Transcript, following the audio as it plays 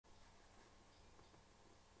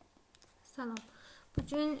Salam.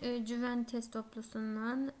 Bugün Güvən test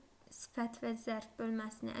toplusundan sifət və zərf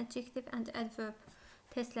bölməsini adjective and adverb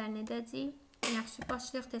testlərini edəcəyik. Yaxşı,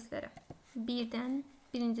 başlayaq testlərə.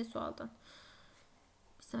 Birinci sualdan.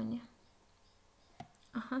 Bir saniyə.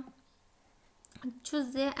 Choose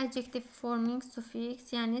the adjective forming suffix,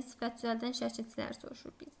 yəni sifət düzəldən şəkilçiləri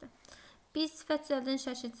soruşur bizdən. Biz sifət düzəldən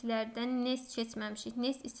şəkilçilərdən nes keçməmişik.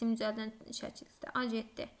 Nes isim düzəldən şəkilçidir.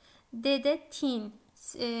 Adjective. D-də tin.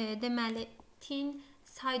 Deməli, tin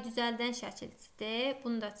say düzəldən şəkilçidir.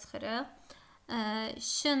 Bunu da çıxırıq.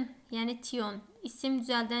 Şın, yəni tion, isim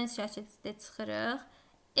düzəldən şəkilçidir, çıxırıq.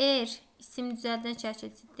 İsim düzəldən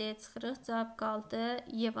şəkilçidir, çıxırıq. Cavab qaldı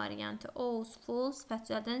Y variantı. Ous, full, sifət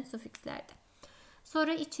düzəldən sufikslərdir.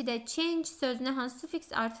 Sonra 2-də change sözünə hansı sufiks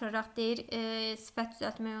artıraraq deyir sifət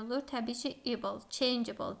düzəltmək olur? Təbii ki, able,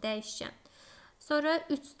 changeable, dəyişkən. Sonra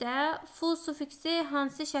 3-də full sufiksi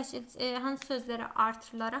hansı sözlərə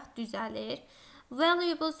artırılaraq düzəlir?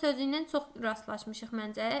 Valuable sözü ilə çox rastlaşmışıq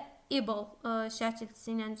məncə. Able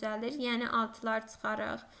şəkilçisi ilə düzəlir, yəni altılar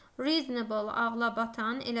çıxarıq. Reasonable, ağla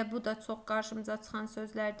batan, elə bu da çox qarşımıza çıxan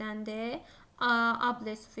sözlərdəndir.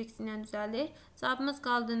 Able sufiksi ilə düzəlir. Cavabımız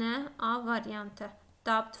qaldı nə? A variantı.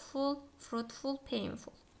 Doubtful, fruitful,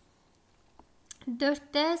 painful.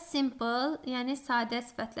 4-də simple, yəni sadə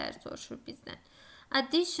sifətləri soruşur bizdən.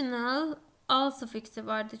 Additional, al sufiksi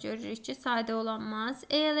vardı, görürük ki, sadə olanmaz.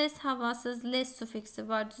 ALS havasız, less sufiksi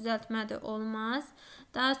var, düzəltmədi, olmaz.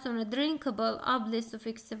 Daha sonra drinkable, able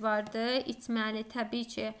sufiksi vardı, içməli, təbii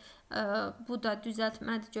ki, bu da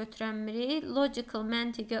düzəltmədi, götürənmirik. Logical,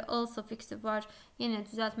 məntiqi, al sufiksi var, yenə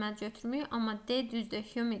düzəltmədi, götürmürük. Amma D düzdür,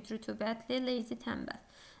 humid, rütubətli, lazy, tənbəl.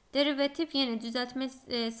 Derivativ, yenə düzəltmə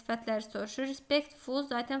sifətləri soruşur. Respectful,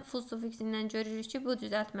 zaten full sufiksi ilə görürük ki, bu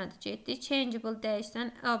düzəltmədi, getdi. Changeable,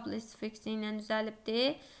 dəyişsən, able sufiksi ilə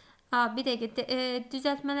düzəlibdir. Bir dəqiqə,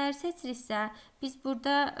 düzəltmələri seçiriksə, biz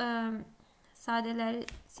burada sadələri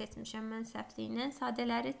seçmişəm mən səhvliylə.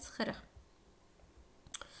 Sadələri çıxırıq.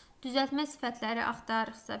 Düzəltmə sifətləri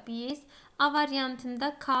axtarırıqsa biz A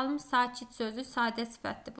variantında calm, sakit sözü sadə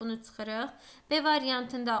sifətdir. Bunu çıxırıq. B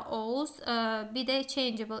variantında ous, bir də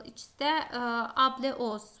changeable, ikisi də able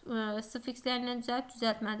ous sufikslərlə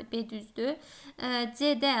düzəltmədir. B düzdür.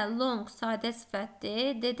 C-də long, sadə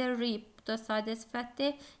sifətdir. D-də reap, bu da sadə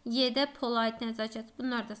sifətdir. Y-də polite, nəzakət,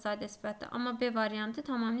 bunlar da sadə sifətdir. Amma B variantı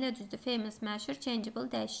tamamilə düzdür. Famous, məşhur, changeable,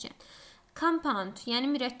 dəyişkən. Compound,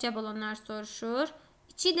 yəni mürəkkəb olanlar soruşur.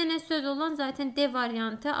 2 dənə söz olan zaten D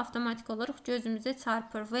variantı avtomatik olaraq gözümüzə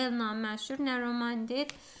çarpır. Well, naməşhur,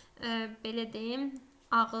 narrow-minded, belə deyim,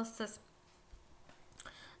 ağılsız.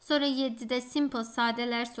 Sonra 7-də simple,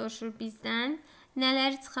 sadələr soruşur bizdən.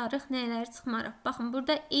 Nələri çıxarıq, nələri çıxmarıq. Baxın,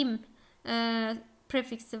 burada im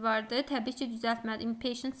prefiksi vardı. Təbii ki, düzəltməli.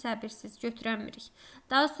 Impatient, səbirsiz, götürənmirik.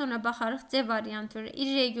 Daha sonra baxarıq C variantı.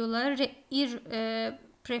 Irregular,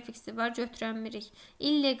 prefiksi var, götürənmirik.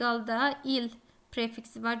 Illegalda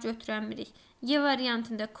prefiksi var, götürənmirik. Y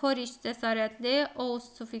variantında courage, cəsarətli, ous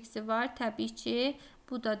sufiksi var, təbii ki,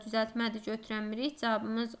 bu da düzəltmədir, götürənmirik.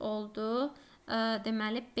 Cavabımız oldu,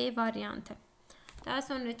 deməli, B variantı. Daha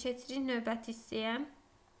sonra keçirik növbəti hissəyə.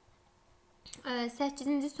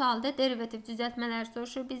 8-ci sualda derivativ düzəltmələri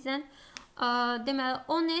soruşur bizdən. Deməli,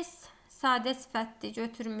 honest, sadə sifətdir,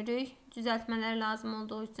 götürmürük. Düzəltmələr lazım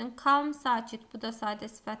olduğu üçün. Calm, sakit, bu da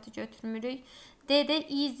sadə sifətdir, götürmürük. D-də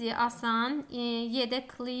easy, asan, Y-də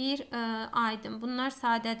clear, aydın. Bunlar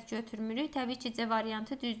sadədir, götürmürük. Təbii ki, C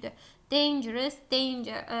variantı düzdür. Dangerous,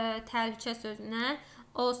 danger, təhlükə sözünə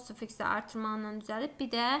o sufiksi artırmaqla düzəlib. Bir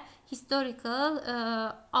də historical,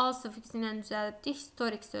 al sufiksi ilə düzəlibdir.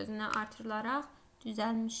 Historic sözünə artırılaraq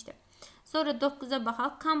düzəlmişdir. Sonra 9-a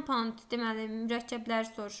baxaq. Compound, deməli,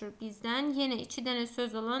 mürəkkəbləri soruşur bizdən. Yenə 2 dənə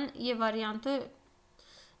söz olan Y variantı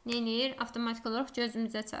neyir? Avtomatik olaraq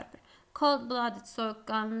gözümüzə çarpır. Cold-blooded,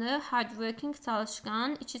 soyuqqanlı, hard-working,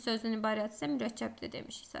 çalışqan, 2 sözdən ibarət isə mürəkkəbdir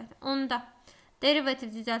demişik zaten. Onda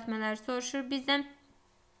derivativ düzəltmələri soruşur bizdən.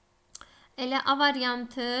 Elə A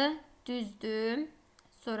variantı düzdür.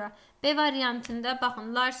 Sonra B variantında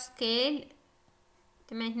baxın, large scale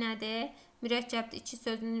demək nədir? Mürəkkəbdir, 2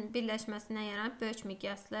 sözün birləşməsinə yarar, böyük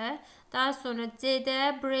miqyaslı. Daha sonra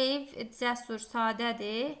C-də brave, cəsur,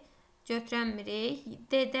 sadədir, götürənmirik.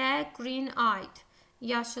 D-də green-eyed,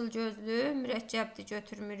 yaşıl gözlü, mürəkkəbdir,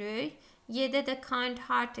 götürmürük. Y-də də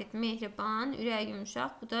kind-hearted, mehriban, ürək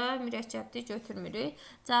yumuşaq, bu da mürəkkəbdir, götürmürük.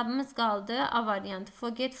 Cavabımız qaldı A variantı.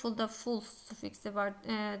 Forgetful-da full sufiksi var,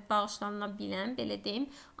 bağışlanıla bilən, belə deyim.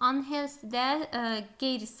 Unhealthy-də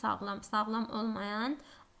qeyri-sağlam, sağlam olmayan,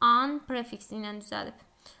 an prefiksi ilə düzəlib.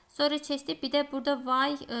 Sonra keçdik, bir də burada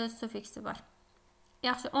y sufiksi var.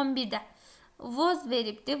 Yaxşı, 11-də. Was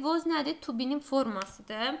veribdir. Was nədir? To be-nin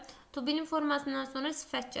formasıdır. To be-nin formasından sonra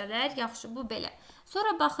sifət gələr. Yaxşı, bu belə.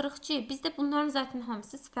 Sonra baxırıq ki, bizdə bunların zaten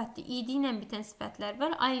hamısı sifətdir. id ilə bitən sifətlər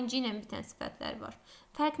var, ing ilə bitən sifətlər var.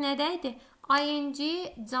 Fərq nədəydi? Ing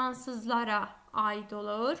cansızlara aid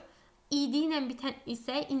olur. id ilə bitən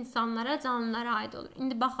isə insanlara, canlılara aid olur.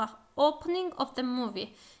 İndi baxaq. Opening of the movie.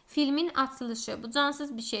 Filmin açılışı. Bu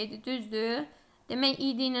cansız bir şeydir, düzdür? Demək,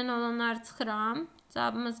 id ilə olanları çıxıram.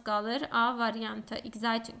 Cavabımız qalır. A variantı.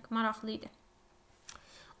 Exciting, maraqlıydı.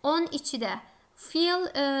 12-də feel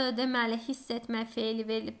deməli hiss etmə feili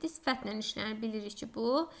verilibdir. Sifətlə işlənir, bilirik ki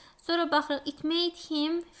bu. Sonra baxırıq. It made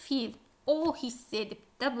him feel. O hiss edib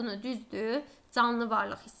də bunu, düzdür? Canlı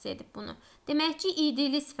varlıq hiss edib bunu. Demək ki,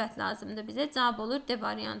 idili sifət lazımdır bizə. Cavab olur D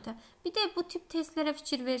variantı. Bir də bu tip testlərə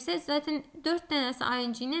fikir versək, zaten 4 dənəsi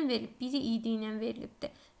ing ilə verilib, biri id ilə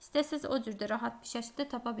verilibdir. İstəsəz o cürdə rahat bir şəkildə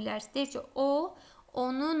tapa bilərsiniz. Deyir ki, o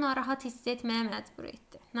onu narahat hiss etməyə məcbur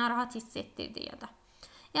etdi. Narahat hiss etdirdi ya da.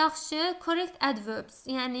 Yaxşı, correct adverbs,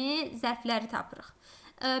 yəni zərfləri tapırıq.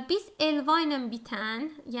 Biz elva ilə bitən,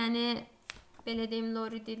 yəni belə deyim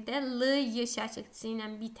lori dildə, l-y şəkilçisi ilə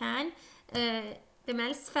bitən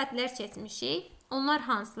deməli sifətlər keçmişik. Onlar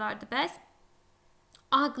hansılardır bəs?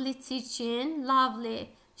 Ugly, çirkin, lovely,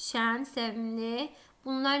 şən, sevimli.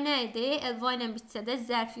 Bunlar nə idi? Elva ilə bitsə də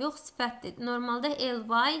zərf yox, sifətdir. Normalda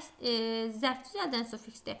elva zərf düzəldən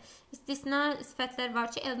sufiksdir. İstisna sifətlər var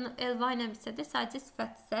ki, elva ilə bitsə də sadəcə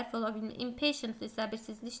sifət zərf ola bilmir. Impatiently,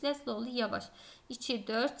 səbirsizliklə, slowly, yavaş. 2,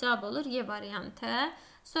 4, cavab olur Y variantı.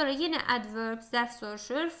 Sonra yenə adverb, zərf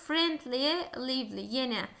soruşur. Friendly, lively.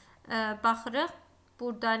 Yenə baxırıq.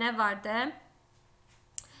 Burada nə vardı?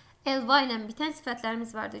 Elva ilə bitən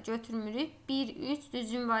sifətlərimiz vardı. Götürmürük. 1, 3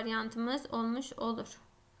 düzgün variantımız olmuş olur.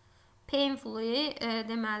 Painfully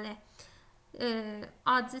deməli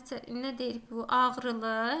acı, nə deyirik bu?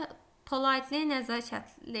 Ağrılı, politely,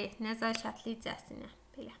 nəzakətlicəsinə.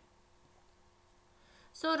 Belə.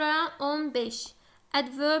 Sonra 15.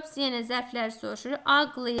 Adverbs yenə zərfləri soruşur.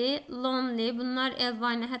 Ugly, lonely, bunlar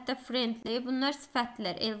elva ilə, hətta friendly, bunlar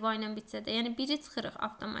sifətlər elva ilə bitsə də. Yəni biri çıxırıq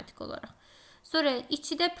avtomatik olaraq. Sonra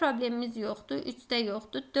 2-də problemimiz yoxdur, 3-də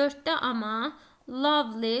yoxdur, 4-də amma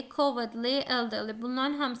lovely, cowardly, elderly.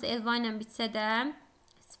 Bunların hamısı elva ilə bitsə də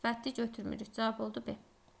sifətli götürmürük. Cavab oldu B.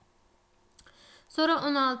 Sonra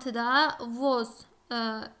 16-da was.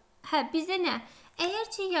 Bizə nə?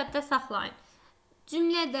 Əgər ki, yadda saxlayın.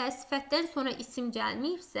 Cümlədə sifətdən sonra isim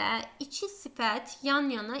gəlməyibsə, iki sifət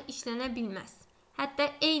yan-yana işlənə bilməz. Hətta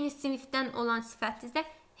eyni sinifdən olan sifət isə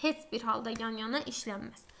heç bir halda yan-yana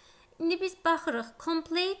işlənməz. İndi biz baxırıq.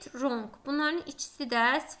 Complete, wrong. Bunların ikisi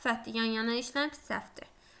də sifətdir. Yan-yana işlənib səhvdir.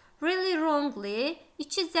 Really, wrongly.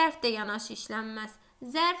 İki zərf də yanaşı işlənməz.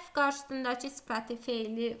 Zərf qarşısındakı sifəti,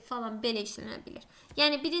 feili falan belə işlənə bilir.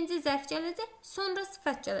 Yəni birinci zərf gələcək, sonra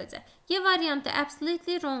sifət gələcək. Y variantı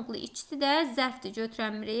absolutely, wrongly. İkisi də zərfdir,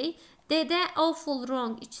 götürəmirik. D-də awful,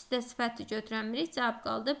 wrong. İkisi də sifətdir, götürəmirik. Cavab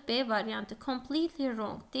qaldı B variantı. Completely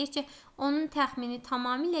wrong. Deyir ki, onun təxmini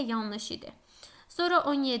tamamilə yanlış idi. Sonra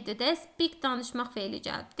 17-də speak, danışmaq feili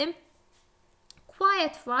gəlibdir.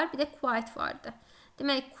 Quiet var, bir də quiet vardı.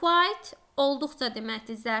 Demək, quiet olduqca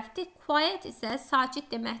deməkdir zərfdir. Quiet isə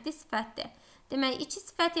sakit deməkdir, sifətdir. Demək, iki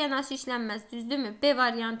sifət yanaşı işlənməz, düzdürmü? B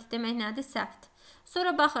variantı demək nədir? Səhvdir.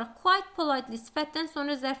 Sonra baxırıq, quite politely sifətdən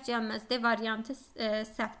sonra zərf gəlməz. D variantı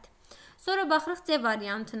səhvdir. Sonra baxırıq C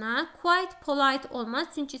variantına. Quite polite olmaz,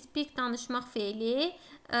 çünki speak, danışmaq feili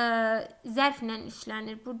zərflə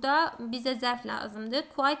işlənir. Burada bizə zərf lazımdır.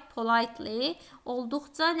 Quite politely,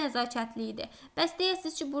 olduqca nəzakətli idi. Bəs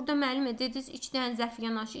deyəsiniz ki, burada müəllimə dediniz, 2 dənə zərf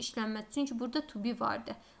yanaşı işlənməz. Çünki burada to be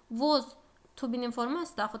vardı. Was, to be-nin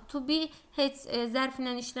forması da axı. To be heç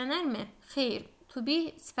zərflə işlənərmi? Xeyr, to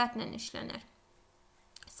be sifətlə işlənər.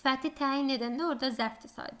 Sifəti təyin edəndə orada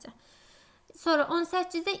zərfdir sadəcə. Sonra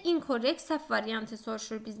 18-də incorrect, səhv variantı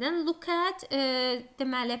soruşur bizdən. Look at,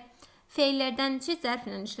 deməli, feillərdən ki,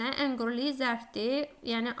 zərflə işlənir. Angrily zərfdir.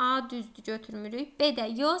 Yəni, A düzdür, götürmürük. B-də,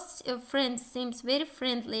 your friend seems very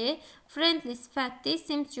friendly. Friendly sifətdir.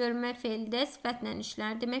 Seems görmə feili də sifətlə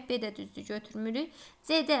işlənir. Demək, B-də düzdür, götürmürük.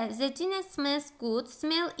 C-də, the genus smells good.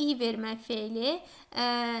 Smell iyi vermək feili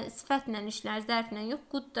sifətlə işlənir, zərflə yox.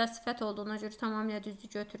 Good da sifət olduğuna görə tamamilə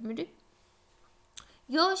düzdür, götürmürük.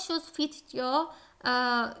 Your shoes fit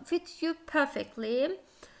you perfectly.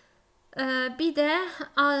 Bir də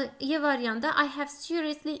Y variantı I have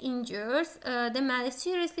seriously injured. Deməli,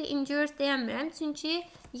 seriously injured deyəmirəm. Çünki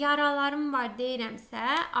yaralarım var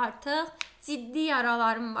deyirəmsə, artıq ciddi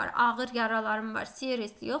yaralarım var, ağır yaralarım var.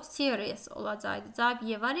 Seriously yox, serious olacaqdı. Cavab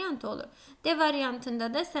Y variantı olur. D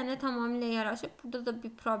variantında da sənə tamamilə yaraşıb. Burada da bir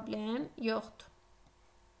problem yoxdur.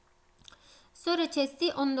 Sonra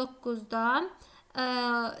keçdik 19-da.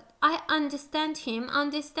 I understand him.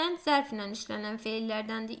 Understand zərflə işlənən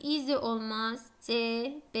feillərdəndir. Easy olmaz. C,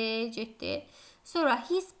 B, getdi. Sonra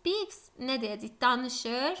he speaks nə deyəcək?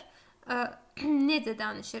 Danışır. Necə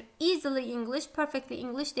danışır? Easily English, perfectly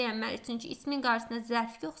English deyənməli. Çünki ismin qarşısında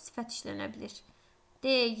zərf yox, sifət işlənə bilir. D,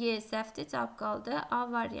 Y səhvdir. Cavab qaldı.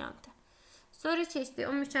 A variantı. Sonra keçdik.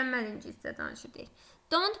 O mükəmməl ingiliscə danışır deyil.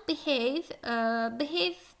 Don't behave.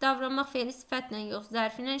 Behave davranmaq feili sifətlə yox,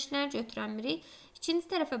 zərfinə işlənir, götürən biri. İkinci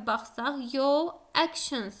tərəfə baxsaq, your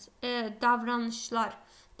actions, davranışlar.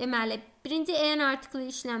 Deməli, birinci en artiklı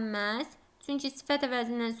işlənməz. Çünki sifət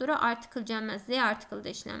əvəzindən sonra artikl gəlməz, z artikl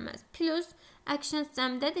da işlənməz. Plus, actions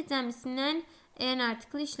cəmdədir, cəmisindən en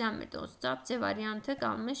artiklı işlənmirdi. O cavab C variantı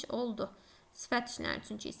qalmış oldu. Sifət işlənir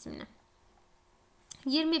çünki isimlə.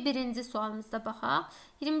 21-ci sualımızda baxaq.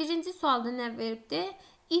 21-ci sualda nə veribdir?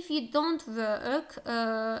 If you don't work,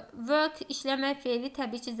 work işləmək feili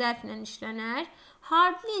təbii ki, zərflə işlənər.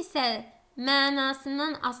 Hardly isə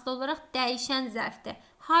mənasından asılı olaraq dəyişən zərfdir.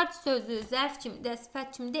 Hard sözü zərf kimi də,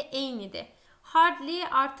 sifət kimi də eynidir. Hardly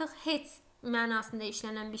artıq heç mənasında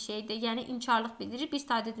işlənən bir şeydir. Yəni, inkarlıq bildirir. Bir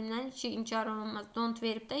sadə cümlənin iki inkar olunmaz. Don't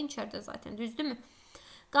verib də inkar da zaten, düzdürmü?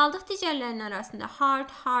 Qaldıq digərlərin arasında hard,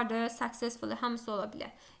 harder, successful hamısı ola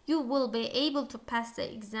bilər. You will be able to pass the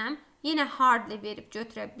exam. Yenə hardly verib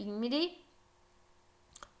götürə bilmirik.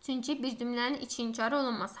 Çünki bir cümlənin iki inkarı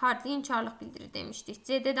olmaz. Hardly inkarlıq bildirir demişdik.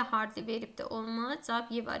 C-də də hardly verib də olmaz.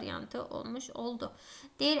 Cavab Y variantı olmuş oldu.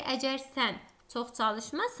 Deyir, əgər sən çox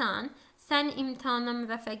çalışmasan, sən imtihana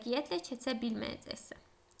müvəffəqiyyətlə keçə bilməyəcəksən.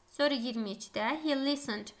 Sonra 22-də he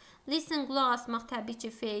listened. Listen, qulaq asmaq təbii ki,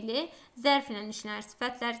 feili zərflə işlənir.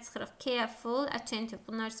 Sifətləri çıxırıq. Careful, attentive.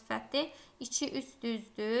 Bunlar sifətdir. İki üst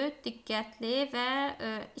düzdür, diqqətli və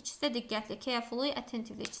ikisi də diqqətli. Careful,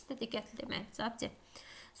 attentive. İkisi də diqqətli deməkdir. Cavab C.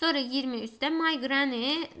 Sonra 23-də my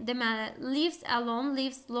granny deməli lives alone,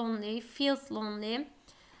 lives lonely, feels lonely,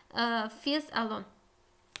 feels alone.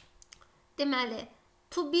 Deməli,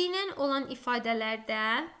 to be-lə olan ifadələrdə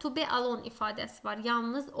to be alone ifadəsi var.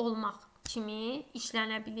 Yalnız olmaq kimi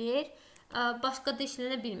işlənə bilir. Başqa da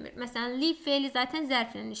işlənə bilmir. Məsələn, live feili zaten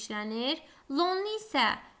zərflə işlənir. Lonely isə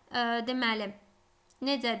deməli,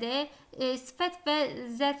 necədir? Sifət və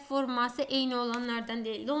zərf forması eyni olanlardan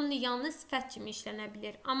deyil. Lonely yalnız sifət kimi işlənə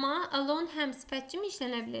bilir. Amma alone həm sifət kimi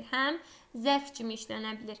işlənə bilir, həm zərf kimi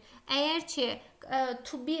işlənə bilir. Əgər ki,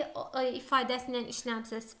 to be ifadəsindən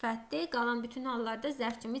işlənsə sifətdir, qalan bütün hallarda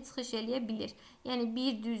zərf kimi çıxış eləyə bilir. Yəni,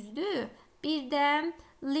 bir düzdür, bir də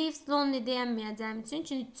lives lonely deyənməyəcəm üçün,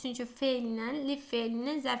 çünki feillə, live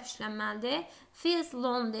feillə zərf işlənməlidir. Feels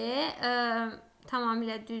lonely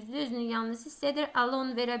tamamilə düzdür, özünü yalnız hiss edir.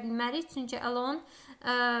 Alone verə bilmərik, çünki alone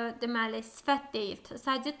deməli sifət deyil.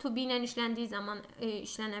 Sadəcə to be ilə işləndiyi zaman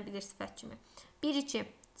işlənə bilir sifət kimi. 1-2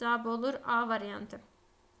 cavab olur A variantı.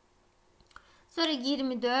 Sonra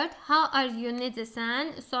 24, how are you,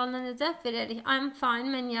 necəsən? Sualına necə cavab verərik? I'm fine,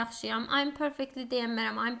 mən yaxşıyam. I'm perfectly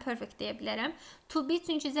deyəmərəm, I'm perfect deyə bilərəm. To be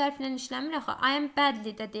çünki zərflə işləmir axı. I am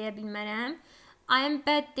badly də deyə bilmərəm. I am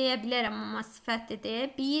bad deyə bilərəm, amma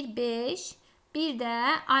sifətlidir. 1, 5. Bir də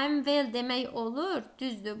I am well demək olur,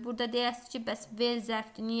 düzdür. Burada deyəsiz ki, bəs well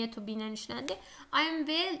zərfdir, niyə to be ilə işləndi? I am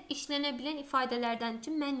well işlənə bilən ifadələrdən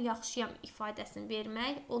ki, mən yaxşıyam ifadəsini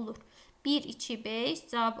vermək olur. 1, 2, 5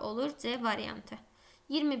 cavab olur C variantı.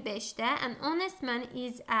 25-də an honest man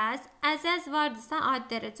is as vardısa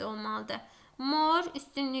adi dərəcə olmalıdır. More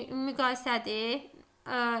üstünlük müqayisədir.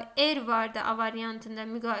 Vardı A variantında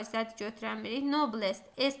müqayisədir götürəmirik. Noblest,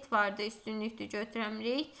 est vardı üstünlükdür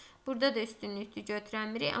götürəmirik. Burada da üstünlükdür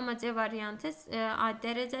götürəmirik. Amma C variantı adi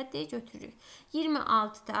dərəcədir götürürük.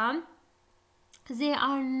 26-da they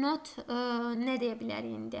are not nə deyə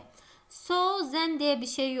bilərik indi? So, zen deyə bir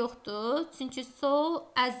şey yoxdur. Çünki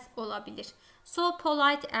so, as ola bilir. So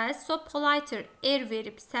polite as, so politer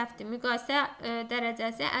verib səhvdir. Müqayisə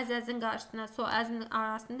dərəcəsi as-əzin qarşısında, so as-ın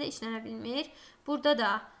arasında işlənə bilmir. Burada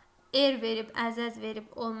da verib, as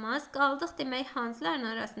verib olmaz. Qaldıq demək hansıların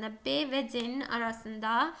arasında? B və C-nin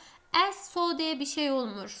arasında as, so deyə bir şey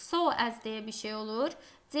olmur. So as deyə bir şey olur.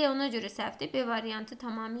 C ona görə səhvdir. B variantı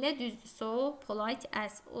tamamilə düzdür. So polite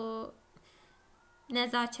as. O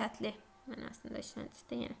nəzakətli mənasında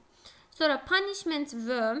işləncədir yəni. Sonra punishment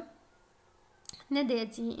verb nə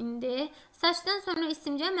deyəcəyik indi? Saçdan sonra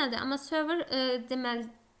isim gəlməlidir, amma server deməli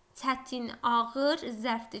çətin, ağır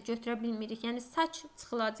zərfdir, götürə bilmirik. Yəni saç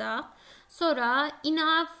çıxılacaq. Sonra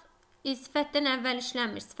enough sifətdən əvvəl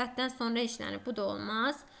işlənmir, sifətdən sonra işlənir. Bu da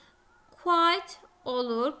olmaz. Quite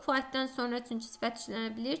olur. Quite'dən sonra çünki sifət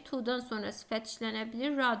işlənə bilir. To-dan sonra sifət işlənə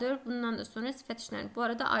bilir. Rather bundan da sonra sifət işlənir. Bu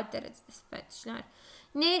arada adi dərəcədə sifət işlənir.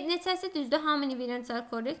 Neçəsi düzdür? How many variants are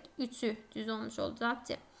correct? 3'ü düz olmuş oldu. Cavab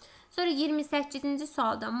C. Sonra 28-ci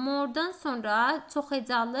sualda more'dan sonra çox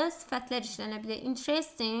hecalı sifətlər işlənə bilər.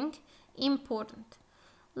 Interesting, important.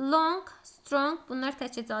 Long, strong, bunlar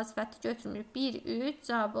tək hecalı sifəti götürmür. 1, 3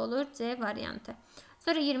 cavab olur C variantı.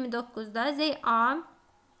 Sonra 29'da they are,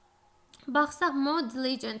 baxsaq more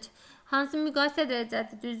diligent. Hansı müqayisə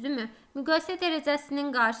dərəcədir, düzdürmü? Müqayisə dərəcəsinin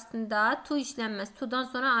qarşısında to işlənməz. To'dan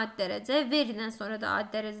sonra adi dərəcə, very'dən sonra da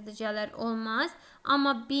adi dərəcədə gələr, olmaz.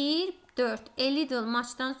 Amma 1, 4, a little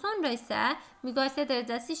much'dan sonra isə müqayisə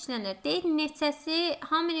dərəcəsi işlənir. Deyil, neçəsi,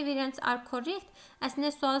 how many variants are correct?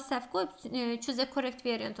 Əslində sualı səhv qoyub, choose a correct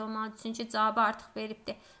variant olmalıdır. Çünki cavabı artıq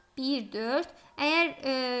veribdir. 1, 4.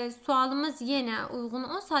 Əgər sualımız yenə uyğun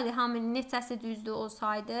olsaydı, how many neçəsi düzdür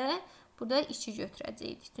olsaydı, burada 2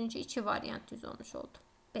 götürəcəkdik. Çünki 2 variant düz olmuş oldu.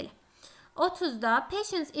 Belə. 30'da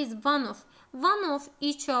patience is one of. One of,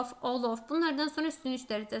 each of, all of. Bunlardan sonra üstünlük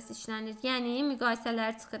dərəcəsi işlənir. Yəni,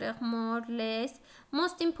 müqayisələr çıxırıq. More, less.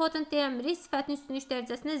 Most important deyəmirik. Sifətin üstünlük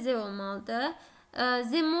dərəcəsinə Z olmalıdır.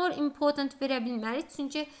 The more important verə bilmərik.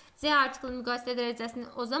 Çünki Z artiklı müqayisə dərəcəsini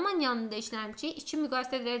o zaman yanında işlənir ki, 2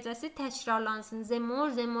 müqayisə dərəcəsi təkrarlansın. The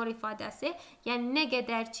more ifadəsi. Yəni, nə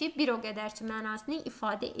qədər ki, bir o qədər ki mənasını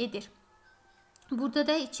ifadə edir. Burada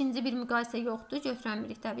da ikinci bir müqayisə yoxdur.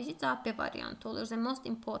 Götürəmirik təbii ki, cavab B variantı olur. The most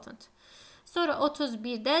important. Sonra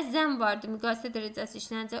 31'də zəm vardı. Müqayisə dərəcəsi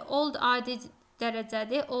işlənəcək. Old adi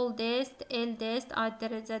dərəcədir. Oldest, eldest adi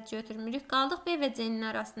dərəcədir götürmürük. Qaldıq B və C-nin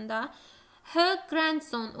arasında. Her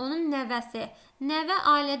grandson, onun nəvəsi. Nəvə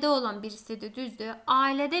ailədə olan birisidir, düzdür.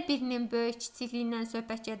 Ailədə birinin böyük kiçikliyindən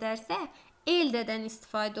söhbət gedərsə, eldədən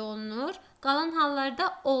istifadə olunur. Qalan hallarda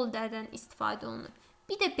oldədən istifadə olunur.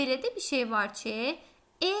 Bir də belə də bir şey var ki,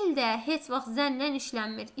 eldə heç vaxt zənlə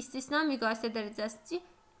işlənmir. İstisna müqayisə dərəcəsi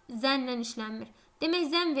zənlə işlənmir. Demək,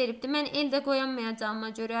 zən veribdir. Mən eldə qoyamayacağıma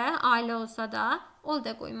görə, ailə olsa da,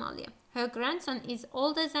 olda qoymalıyım. Her grandson is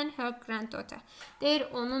older than her granddaughter. Deyir,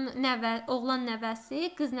 onun oğlan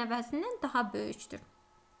nəvəsi qız nəvəsindən daha böyükdür.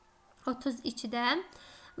 32'də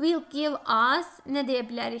will give us, nə deyə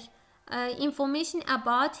bilərik? Information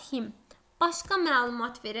about him. Başqa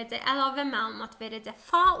məlumat verəcək, əlavə məlumat verəcək.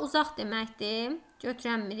 Fa uzaq deməkdir,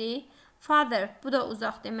 götürəmirik. Father, bu da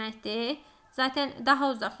uzaq deməkdir. Zaten daha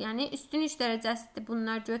uzaq, yəni üstünlük dərəcəsidir,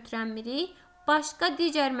 bunlar götürəmirik. Başqa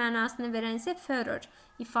digər mənasını verən isə further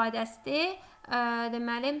ifadəsidir.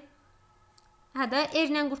 Deməli, hədə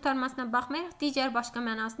erlə qurtarmasına baxmayaraq digər başqa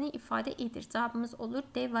mənasını ifadə edir. Cavabımız olur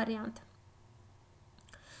D variantı.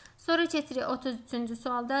 Sonra keçirik 33-cü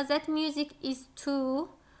sualda. That music is to.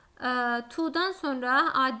 To'dan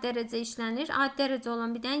sonra adi dərəcə işlənir. Adi dərəcə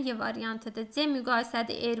olan bir dənə Y variantıdır. C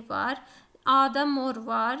müqayisədə er var. A'da more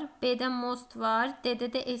var. B'də most var.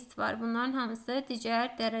 D'də də est var. Bunların hamısı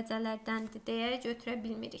digər dərəcələrdəndir deyə götürə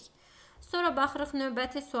bilmirik. Sonra baxırıq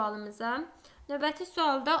növbəti sualımıza. Növbəti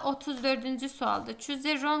sualda 34-cü sualdır.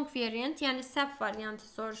 Choose a wrong variant, yəni səhv variantı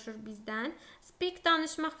soruşur bizdən. Speak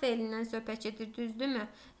danışmaq feilindən söhbət edir, düzdürmü?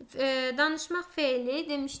 Danışmaq feili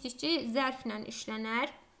demişdik ki, zərflə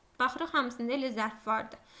işlənər. Baxırıq, hamısında elə zərf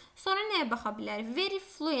vardı. Sonra nəyə baxa bilərik? Very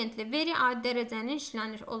fluently, very adi dərəcənin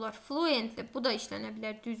işlənir olar. Fluently, bu da işlənə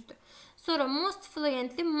bilər, düzdür. Sonra most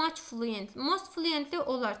fluently, much fluently. Most fluently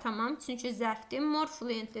olar, tamam, çünki zərfdir. More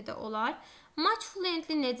fluently də olar. Much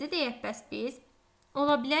fluently necə deyək bəs biz?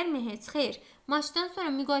 Ola bilərmi heç? Xeyr. Much'dan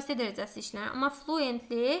sonra müqayisə dərəcəsi işlənir. Amma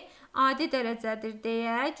fluently adi dərəcədir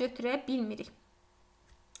deyə götürə bilmirik.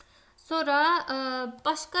 Sonra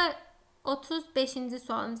başqa 35-ci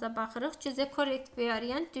sualımıza baxırıq. Choose a correct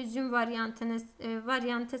variant, düzgün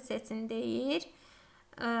variantı seçin deyir.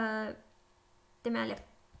 Deməli,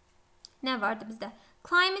 nə vardı bizdə?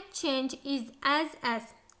 Climate change is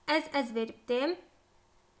as veribdir.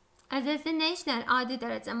 As-də nə işlər? Adi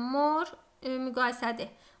dərəcə. More müqayisədir.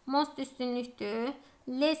 Most üstünlükdür.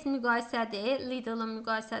 Less müqayisədir. Little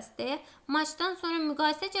müqayisəsidir. Much'dan sonra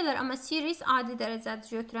müqayisə gələr, amma serious adi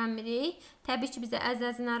dərəcədir götürəmirik. Təbii ki, bizə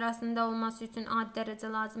as-in arasında olması üçün adi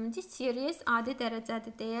dərəcə lazımdır. Serious adi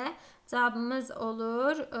dərəcədir deyə cavabımız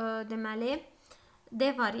olur, deməli,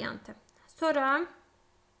 D variantı. Sonra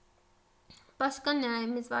başqa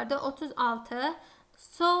nəyimiz vardı? 36.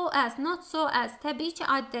 So as, not so as. Təbii ki,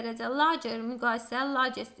 adi dərəcə. Larger müqayisə,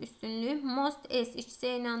 largest üstünlük. Most s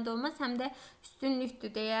ikisi ilə də olmaz, həm də üstünlükdür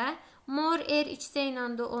deyə. More ikisi ilə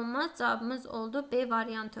də olmaz. Cavabımız oldu B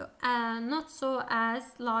variantı. Not so as,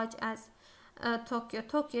 large as. Tokyo.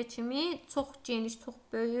 Tokyo kimi çox geniş, çox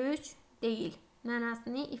böyük deyil.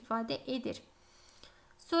 Mənasını ifadə edir.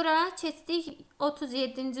 Sonra keçdik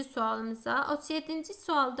 37-ci sualımıza. 37-ci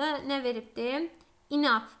sualda nə veribdir?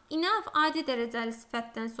 Enough. Enough adi dərəcəli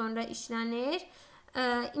sifətdən sonra işlənir.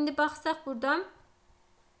 İndi baxsaq burada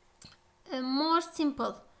more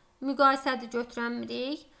simple müqayisədir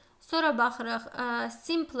götürəmirik. Sonra baxırıq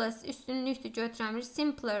simplest üstünlükdür götürəmirik.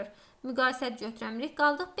 Simpler müqayisədir götürəmirik.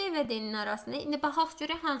 Qaldıq B və D-nin arasında. İndi baxaq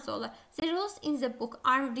görə hansı olar? The rules in the book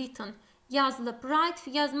are written. Yazılıb.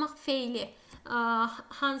 Write yazmaq feili.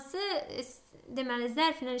 Hansı deməli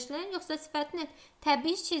zərflə işlənir yoxsa sifətlə?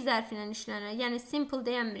 Təbii ki zərflə işlənir. Yəni simple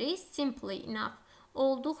deyəmirik. Simply enough.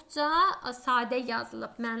 Olduqca sadə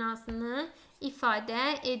yazılıb mənasını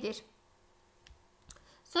ifadə edir.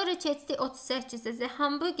 Sonra keçdi 38-də. The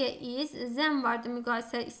hamburger is, zəm vardı,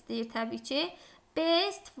 müqayisə istəyir təbii ki.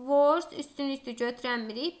 Best, worst, üstünlükdür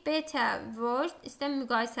götürəmirik. Better, worst, istəyir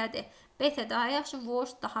müqayisədir. Better daha yaxşı,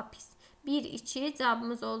 worst daha pis. 1-2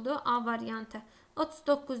 cavabımız oldu A variantı.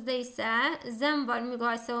 39-da isə zəm var,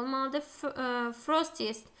 müqayisə olmalıdır.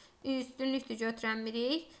 Frostiest, üstünlükdür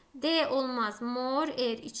götürəmirik. D olmaz,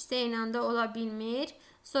 more, ikisi eyni anda ola bilmir.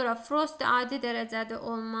 Sonra frost adi dərəcədə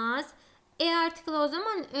olmaz. Article o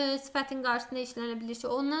zaman sifətin qarşısında işlənə bilir ki,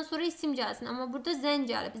 ondan sonra isim gəlsin. Amma burada zən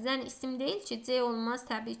gəlib. Zən isim deyil ki, C olmaz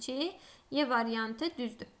təbii ki. Y variantı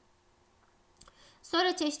düzdür.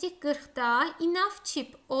 Sonra keçdik 40-da. Enough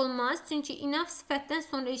cheap olmaz. Çünki enough sifətdən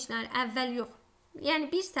sonra işlənir. Əvvəl yox.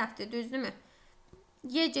 Yəni bir səhvdir, düzdürmü?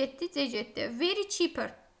 Y getdi, C getdi. Very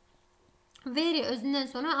cheaper. Very özündən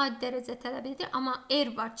sonra adi dərəcə tələb edir, amma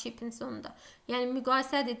var cheap'in sonunda. Yəni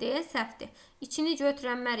müqayisədir deyə səhvdir. İçini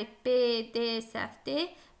götürənmərik B, D səhvdir.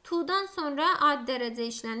 To-dan sonra adi dərəcə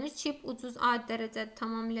işlənir. Cheap ucuz adi dərəcədir,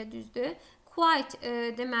 tamamilə düzdür. Quite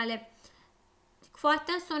deməli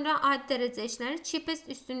quite'dən sonra adi dərəcə işlənir. Cheapest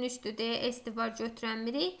üstünlükdür deyə S var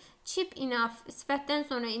götürənmirik. Cheap enough sifətdən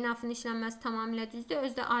sonra enough'ın işlənməsi tamamilə düzdür.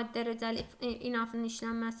 Özdə adi dərəcəli enough'ın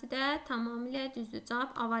işlənməsi də tamamilə düzdür.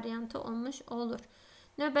 Cavab A variantı olmuş olur.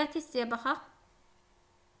 Növbəti hissəyə baxaq.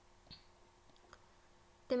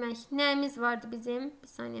 Demək, nəyimiz vardı bizim? Bir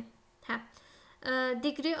saniyə.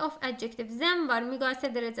 Degree of adjective. Zəm var,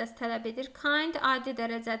 müqayisə dərəcəsi tələb edir. Kind adi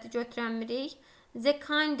dərəcədir götürənmirik. The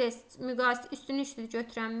kindest müqayisə üstünlükdür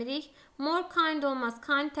götürənmirik. More kind olmaz.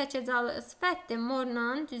 Kind təkəcəli sifətdir.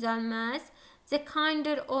 More-la düzəlməz. The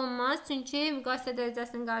kinder olmaz. Çünki müqayisə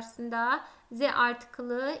dərəcəsinin qarşısında the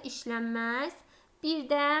article işlənməz. Bir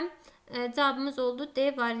də cavabımız oldu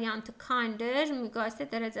D variantı. Kinder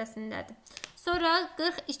müqayisə dərəcəsindədir. Sonra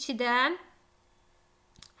 42-də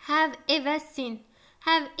have ever seen.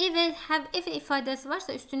 Have ever ifadəsi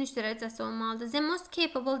varsa üstünlük dərəcəsi olmalıdır. The most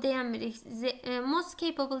capable deyəmirik. Most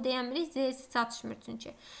capable deyəmirik. Z-si çatışmır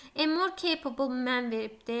çünki. More capable mən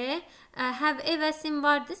veribdir. Have ever seen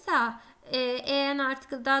vardısa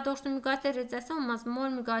article daha doğrusu müqayisə dərəcəsi olmaz. More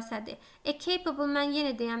müqayisədir. Capable mən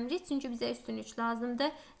yenə deyəmirik. Çünki bizə üstünlük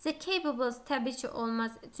lazımdır. The capables təbii ki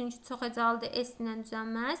olmaz. Çünki çox əcalıdır. S-ilə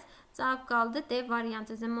düzəlməz. Cavab qaldı D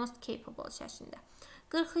variantı. The most capable şəklində.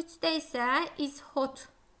 43-də isə is hot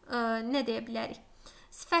nə deyə bilərik?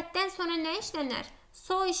 Sifətdən sonra nə işlənər?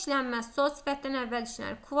 So işlənməz. So sifətdən əvvəl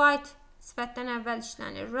işlənir. Quite sifətdən əvvəl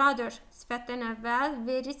işlənir. Rather sifətdən əvvəl.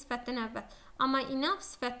 Very sifətdən əvvəl. Amma enough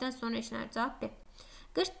sifətdən sonra işlənir. Cavab B.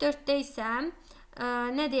 44-də isə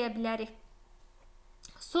nə deyə bilərik?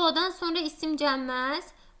 So-dan sonra isim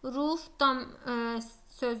gəlməz. Roof, dam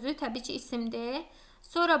sözü təbii ki isimdir.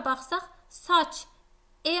 Sonra baxsaq saç.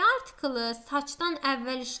 Article saçdan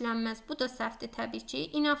əvvəl işlənməz. Bu da səhvdir təbii ki.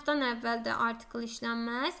 Enough'dan əvvəl də article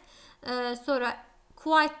işlənməz. Sonra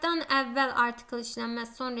quite'dan əvvəl article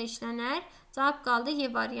işlənməz, sonra işlənər. Cavab qaldı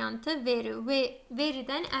Y variantı. Very.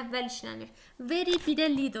 Very'dən əvvəl işlənir. Very bir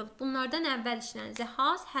də little. Bunlardan əvvəl işlənir. The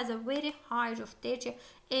house has a very high roof. Deyir ki,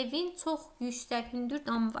 evin çox yüksək hündür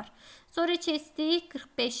damı var. Sonra keçdik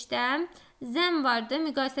 45-də. Zəm vardı.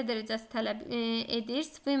 Müqayisə dərəcəsi tələb edir.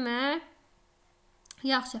 Swimmer.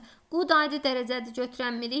 Yaxşı. Good adi dərəcədir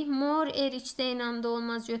götürənmirik. More, ikisi eyni anda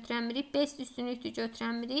olmaz götürənmirik. Best üstünlükdür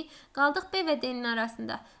götürənmirik. Qaldıq B və D-nin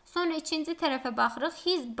arasında. Sonra ikinci tərəfə baxırıq.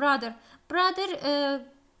 His brother. Brother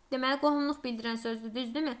deməli qohumluq bildirən sözdür,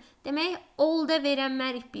 düzdürmü? Demək, all da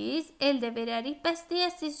verənmərik biz, el də verərik. Bəs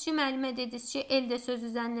deyəsiniz ki, müəllimə dediniz ki, el də sözü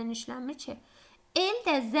zəndən işlənmir ki. El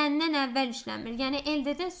də zəndən əvvəl işlənmir. Yəni, el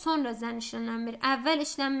də sonra zən işlənmir. Əvvəl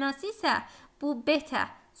işlənməsi isə bu better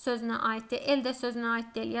sözünə aiddir. El də sözünə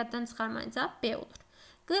aid deyil. Yaddan çıxarmayınca B olur.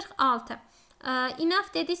 46.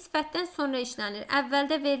 Enough dedik, sifətdən sonra işlənir.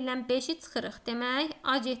 Əvvəldə verilən 5-i çıxırıq. Demək,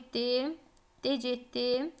 A getdi, D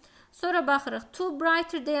getdi. Sonra baxırıq. To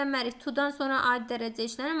brighter deyəmərik. To-dan sonra adi dərəcə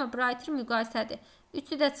işlənir, amma brighter müqayisədir.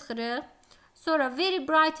 3-ü də çıxırıq. Sonra very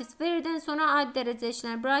brightest. Very'dən sonra adi dərəcə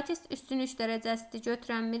işlənir. Brightest üstünlük dərəcəsidir.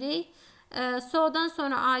 Götürənmirik. So-dan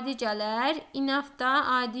sonra adi gələr. Enough da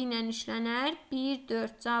adi ilə işlənər. 1,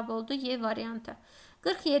 4 cavab oldu Y variantı.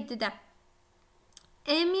 47-də.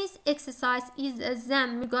 Emmy's exercise is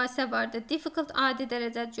zen müqayisə vardı. Difficult adi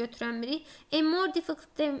dərəcədə götürən biri. A more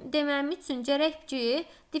difficult deməm üçün gərək ki,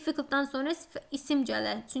 difficultdan sonra isim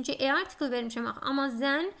gələr. Çünki article vermişəm, amma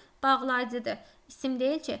zen bağlayıcıdır. İsim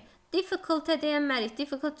deyil ki. Difficult-a deyənmərik.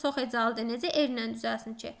 Difficult çox hecalıdır. Necə erlə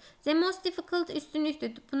düzəlsin ki? The most difficult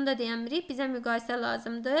üstünlükdür. Bunu da deyənmirik. Bizə müqayisə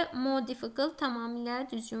lazımdır. More difficult tamamilə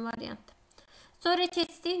düzgün variantdır. Sonra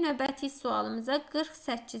keçdik növbəti sualımıza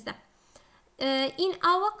 48-də. In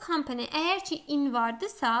our company, əgər ki in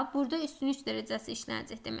vardısa, burada üstünlük dərəcəsi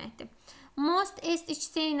işlənəcək deməkdir. Most est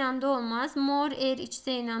içsə ilə də olmaz, more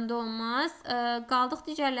içsə ilə də olmaz. Qaldıq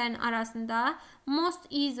digərlərinin arasında. Most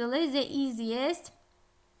easily, the easiest,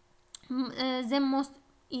 the most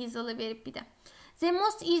easily verib bir də. The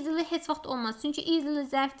most easily heç vaxt olmaz. Çünki easily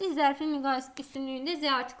zərfdir. Zərfin müqayisə üstünlüyündə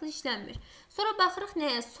the article işlənmir. Sonra baxırıq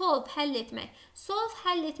nəyə? Solve, həll etmək. Solve,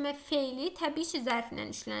 həll etmək feili təbii ki, zərflə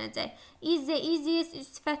işlənəcək. Is the easiest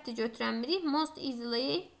sifətdir götürən biri. Most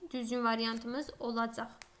easily düzgün variantımız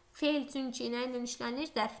olacaq. Feil çünki nə ilə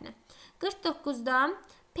işlənir? Zərflə. 49-da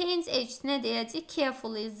pains edge nə deyəcək?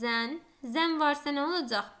 Carefully, zen. Zen varsa nə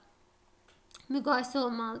olacaq? Müqayisə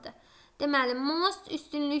olmalıdır. Deməli, most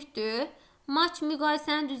üstünlükdür. Match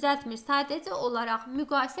müqayisəni düzəltmir. Sadəcə olaraq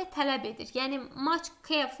müqayisə tələb edir. Yəni, match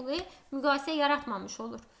carefully müqayisə yaratmamış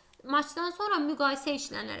olur. Matchdan sonra müqayisə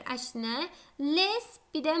işlənir. Əksinə, less,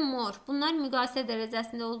 bir də more. Bunlar müqayisə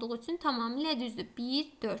dərəcəsində olduğu üçün tamamilə düzdür. 1,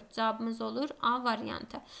 4 cavabımız olur. A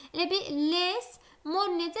variantı. Elə bir less,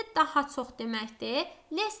 more necə daha çox deməkdir?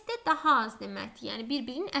 Less də daha az deməkdir. Yəni,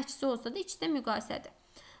 bir-birinin əksi olsa da ikisi də müqayisədir.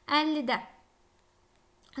 50-də.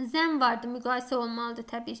 Zen vardı, müqayisə olmalıdır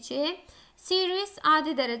təbii ki. Serious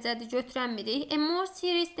adi dərəcədə götürən biri. More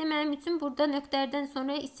serious deməyim üçün burada nöqtələrdən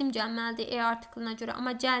sonra isim gəlməlidir artiklına görə.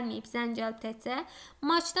 Amma gəlməyib, zen gəlib təkcə.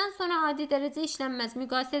 Matchdan sonra adi dərəcə işlənməz.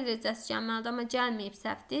 Müqayisə dərəcəsi gəlməlidir, amma gəlməyib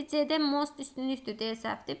səhvdir. C-də most üstünlükdür, D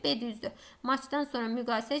səhvdir. B düzdür. Matchdan sonra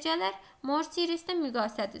müqayisə gələr. More serious də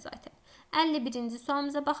müqayisədir zaten. 51-ci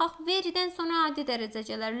sualımıza baxaq. Very-dən sonra adi dərəcə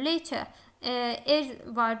gələr. Later.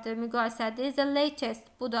 Vardır, müqayisədir. The latest,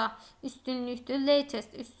 bu da üstünlükdür.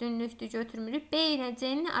 Latest üstünlükdür, götürmürük. B ilə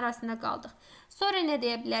C-nin arasında qaldıq. Sonra nə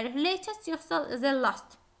deyə bilərik? Latest yoxsa the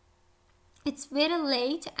last? It's very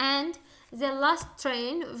late and the last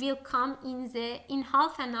train will come in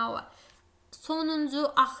half an hour. Sonuncu,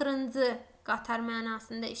 axırıncı qatar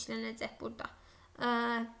mənasında işlənəcək burada.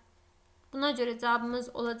 Buna görə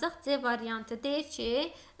cavabımız olacaq C variantı. Deyir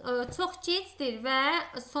ki, çox gecdir və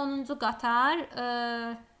sonuncu qatar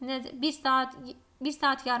 1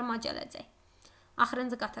 saat yarıma gələcək.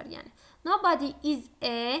 Axırıncı qatar yəni. Nobody is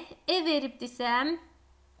veribdirsə,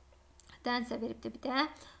 dənsə veribdir bir də.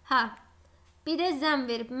 Bir də zen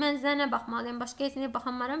verib. Mən zənə baxmalıyım. Başqa heç nəyə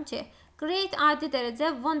baxamaram ki. Great adi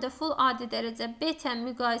dərəcə, wonderful adi dərəcə, better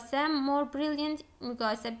müqayisə, more brilliant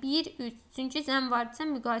müqayisə. 1, 3. Çünki zen varsa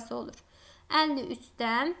müqayisə olur.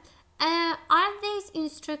 53-də are these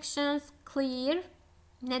instructions clear?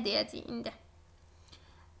 Nə deyəcək indi?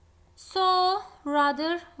 So,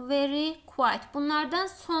 rather, very, quite.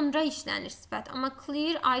 Bunlardan sonra işlənir sifət. Amma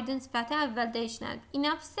clear, aydın sifəti əvvəldə işlənir.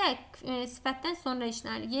 Enough isə sifətdən sonra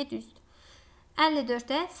işlənir. 700-dür.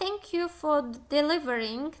 54-də thank you for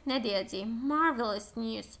delivering nə deyəcək? Marvelous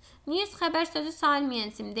news. News xəbər sözü sayılmayan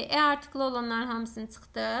isimdir. Article olanların hamısını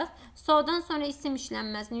çıxdıq. So-dan sonra isim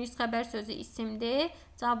işlənməz. News xəbər sözü isimdir.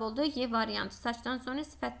 Cavab oldu Y variantı. Saçdan sonra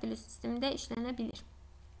sifət plus isimdə işlənə bilir.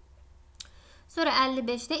 Sonra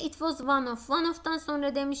 55-də it was one of. One of-dan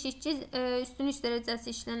sonra demişik ki, üstünlük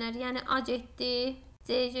dərəcəsi işlənər. Yəni Adjective,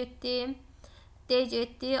 Adjective, D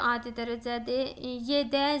adi dərəcədir.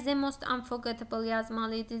 Y-də the most unforgettable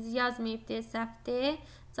yazmalıydı. Yazmayıb deyə səhvdir.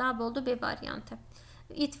 Cavab oldu B variantı.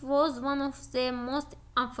 It was one of the most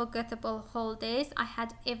unforgettable holidays I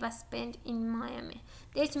had ever spent in Miami.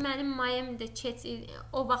 Deyir ki, mənim Miami'də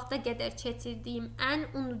o vaxta qədər keçirdiyim ən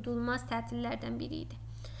unudulmaz tətillərdən biri idi.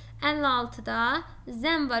 56-da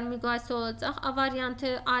zen var, müqayisə olacaq. A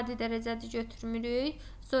variantı adi dərəcədə götürmürük.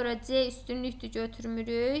 Sonra C üstünlükdür,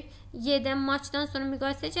 götürmürük. Y-dən matchdan sonra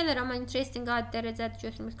müqayisə gələr, amma interesting adi dərəcədə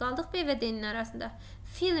götürmürük. Qaldıq B və D-nin arasında.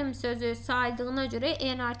 Film sözü sayıldığına görə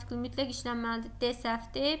article mütləq işlənməlidir. D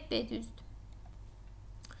səhvdir, B düzdür.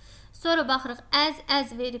 Sonra baxırıq,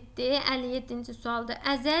 əz veribdir. 57-ci sualda.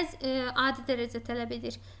 Əz adi dərəcə tələb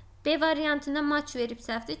edir. B variantında match verib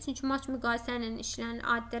səhvdir. Çünki match müqayisə ilə işlənir,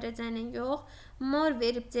 adi dərəcə ilə yox. More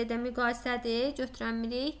verib C-də müqayisədir,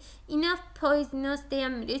 götürənmirik. Enough poisonous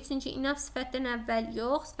deyənmirik. Çünki enough sifətdən əvvəl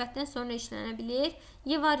yox, sifətdən sonra işlənə bilir.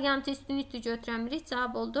 Y variantı üstünlükdür, götürənmirik.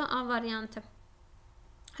 Cavab oldu A variantı.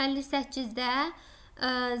 58-də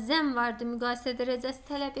Zəm vardı, müqayisə dərəcəsi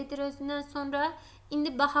tələb edir özündən sonra.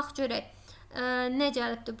 İndi baxaq görək. Nə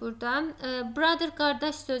gəlibdir burada? Brother,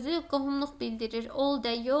 qardaş sözü qohumluq bildirir. Ol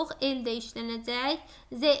da yox, el də işlənəcək.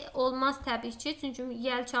 Z olmaz təbii ki, çünki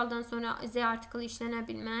yel çaldan sonra Z artiklı işlənə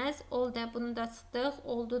bilməz. Ol da, bunu da çıxdıq,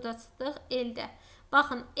 oldu da çıxdıq, el də.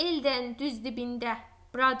 Baxın, eldən düz dibində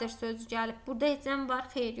brother sözü gəlib. Burada heç zəm var,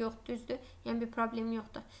 xeyr, yox, düzdür. Yəni bir problem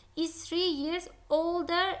yoxdur. Is 3 years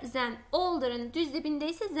older than. Older'ın düz dibində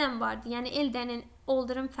isə zəm vardı. Yəni eldənin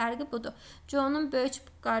older'ın fərqi budur. John'un böyük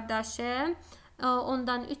qardaşı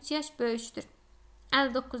ondan 3 yaş böyükdür.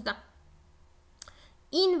 59-da.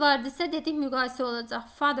 In vardısa dedik müqayisə olacaq.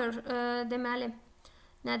 Father deməli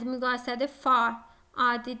nədir müqayisədir? Far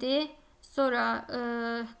adidir. Sonra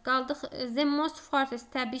qaldıq the most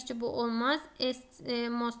farthest, təbii ki bu olmaz.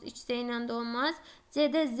 Most iç-sə ilə də olmaz.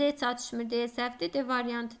 C-də Z çatışmır deyə səhvdir. D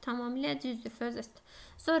variantı tamamilə düzdür, furthest.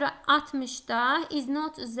 Sonra 60-da is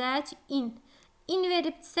not that in. In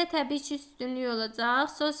veribdirsə təbii ki üstünlük olacaq.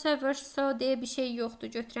 So server, so deyə bir şey yoxdur,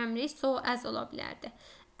 götürəmirik. So as ola bilərdi.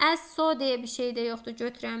 As so deyə bir şey də yoxdur,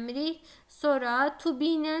 götürəmirik. Sonra to be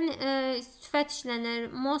ilə sifət işlənər.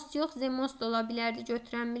 Most yox, the most ola bilərdi,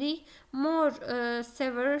 götürəmirik. More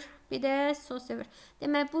sever, bir də so sever.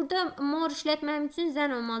 Demək, burada more işlətməyim üçün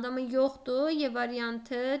zən olmalıdır, amma yoxdur. Y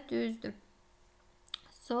variantı düzdür.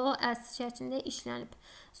 So as şəklində işlənib.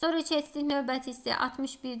 Sonra keçdik növbəti hissə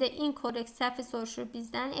 61-də incorrect səhvi soruşur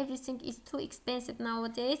bizdən. Everything is too expensive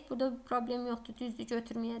nowadays. Burada bir problem yoxdur, düzdür,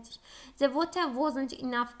 götürməyəcək. The water wasn't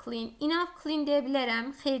enough clean. Enough clean deyə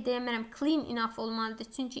bilərəm, xeyr deyəmərəm. Clean enough olmalıdır.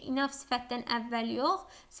 Çünki enough sifətdən əvvəl yox,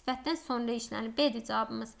 sifətdən sonra işlənir. B-dir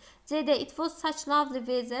cavabımız. C-də it was such lovely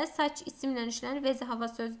weather. Such isimlə işlənir. Weather hava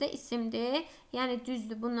sözü də isimdir. Yəni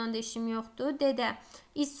düzdür, bundan da işim yoxdur. D-də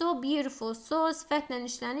is so beautiful. So sifətlə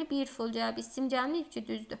işlənir. Beautiful cavab isim gəlməyib ki,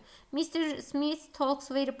 düzdür. Mr. Smith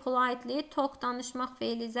talks very politely. Talk danışmaq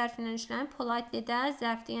feili zərflə işlənir. Politely də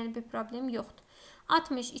zərfdir. Yəni bir problem yoxdur.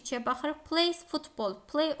 62-yə baxırıq. Plays football.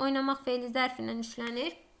 Play oynamaq feili zərflə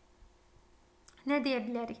işlənir. Nə deyə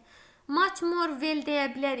bilərik? Much more well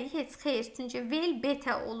deyə bilərik. Heç xeyr. Çünki well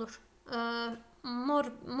better olur.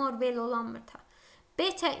 More well olanmır da.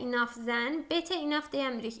 Better enough than. Better enough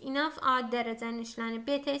deyəmirik. Enough adi dərəcənin işlənir.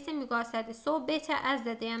 Better isə müqayisədir. So better as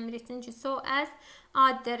də deyəmirik. Çünki so as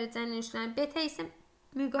adi dərəcənin işlənir. Better isə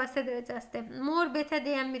müqayisə dərəcəsidir. More better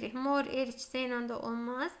deyəmirik. More eriksə ilə də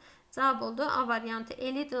olmaz. Cavab oldu A variantı.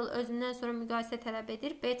 A little özündən sonra müqayisə tələb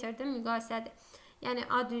edir. Better də müqayisədir. Yəni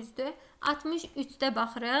A düzdür. 63-də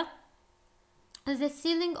baxırıq. The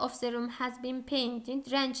ceiling of the room has been painted.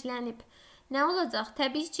 Rənglənib. Nə olacaq?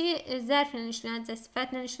 Təbii ki, zərflə işlənəcək,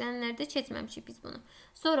 sifətlə işlənənlərdə keçməmişik biz bunu.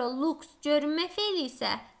 Sonra looks, görünmə feili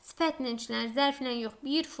isə sifətlə işlənir, zərflə yox.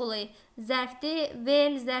 Beautifully zərfdir,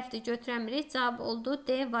 well zərfdir, götürəmirik. Cavab oldu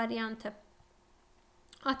D variantı.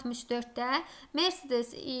 64-də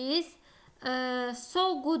Mercedes is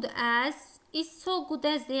so good as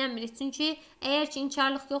deyəmirik. Çünki əgər ki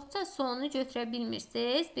inkarlıq yoxdursa so-nu götürə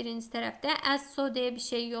bilmirsiniz. Birinci tərəfdə as so deyə bir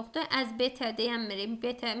şey yoxdur. As better deyəmirik.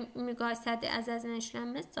 Better müqayisədir. As-əzlə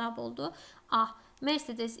işlənməz. Cavab oldu A.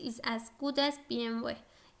 Mercedes is as good as BMW.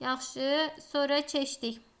 Yaxşı. Sonra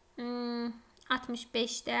keçdik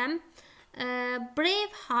 65-də.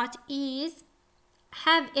 Braveheart is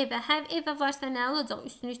have ever. Have ever varsa nə olacaq?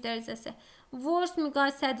 Üstünlük dərəcəsi. Worst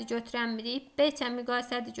müqayisədir, götürənmirik. Better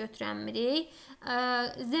müqayisədir, götürənmirik.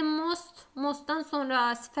 The mostdan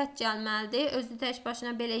sonra sifət gəlməlidir. Özü tək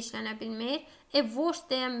başına belə işlənə bilmir.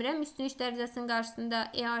 Worst deyəmirəm. Üstünlük dərəcəsinin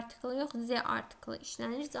qarşısında E artiklı yox, Z artiklı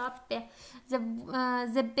işlənir. Cavab B.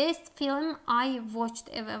 The best film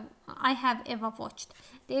I have ever watched.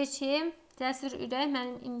 Deyir ki, Təsvir ürək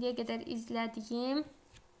mənim indiyə qədər izlədiyim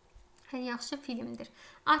ən yaxşı filmdir.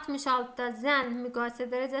 66-da zən müqayisə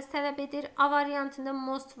dərəcəsi tələb edir. A variantında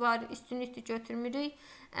most var, üstünlükdür, götürmürük.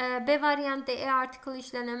 B variantda E artiklı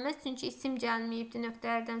işlənəməz, çünki isim gəlməyibdir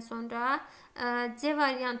nöqtələrdən sonra. C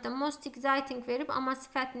variantda most exciting verib, amma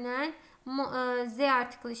sifətlə Z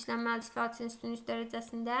artiklı işlənməli sifətin üstünlük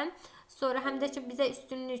dərəcəsində. Sonra həm də ki, bizə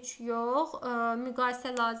üstünlük yox,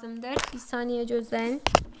 müqayisə lazımdır. Bir saniyə gözləyin.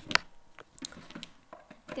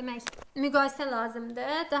 Demək, müqayisə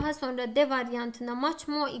lazımdır. Daha sonra D variantında much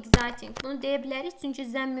more exciting. Bunu deyə bilərik, çünki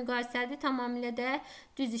zən müqayisədir, tamamilə də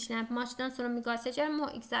düz işlənib. Muchdan sonra müqayisə gəlir,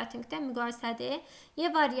 more exciting də müqayisədir.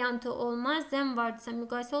 Y variantı olmaz, zən vardısa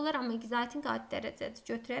müqayisə olar, amma exciting adi dərəcədir,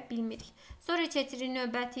 götürə bilmirik. Sonra keçirik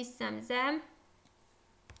növbəti hissəmizə.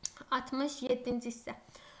 67-ci hissə.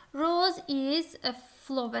 Rose is a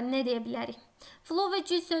flower. Nə deyə bilərik? Flower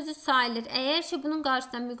gül sözü sayılır. Əgər ki, bunun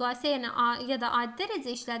qarşısında müqayisə ya da adi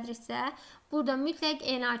dərəcə işlədiriksə, burada mütləq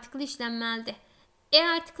en artiklı işlənməlidir.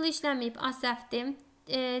 Artiklı işlənməyib, A səhvdir.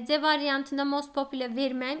 C variantında most popular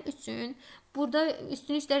vermək üçün burada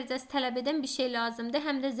üstünlük dərəcəsi tələb edən bir şey lazımdır.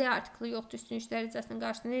 Həm də Z artiklı yoxdur üstünlük dərəcəsinin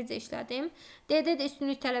qarşısında necə işlədim. D-də də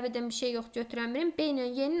üstünlük tələb edən bir şey yox, götürəmirim. B ilə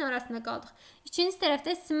Y-nin arasında qaldıq. İkinci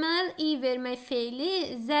tərəfdə smell, vermək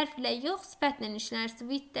feili zərflə yox, sifətlə işlənir.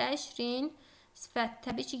 Sweet də, şirin, sifət.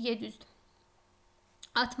 Təbii ki, Y düzdür.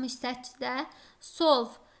 68-də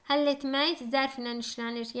solve, həll etmək zərflə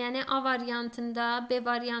işlənir. Yəni A variantında, B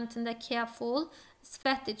variantında careful,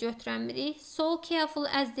 sifət də götürəmirik. So careful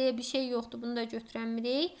as deyə bir şey yoxdur, bunu da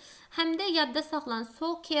götürəmirik. Həm də yadda saxlan,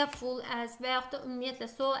 so careful as və yaxud da ümumiyyətlə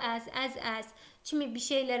so as kimi bir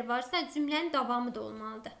şeylər varsa cümlənin davamı da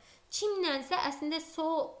olmalıdır. Kimlənsə əslində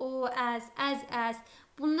so as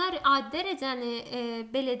bunlar adi dərəcəni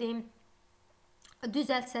belə deyim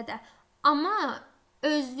düzəltsə də, amma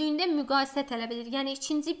özlüyündə müqayisə tələb edir. Yəni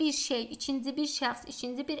ikinci bir şey, ikinci bir şəxs,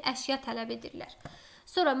 ikinci bir əşya tələb edirlər.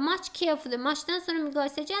 Sonra much careful, muchdan sonra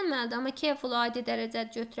müqayisə gəlməlidir, amma careful adi dərəcə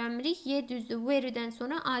götürəmirik. Y düzdür, very'dən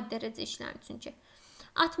sonra adi dərəcə işlənir çünki.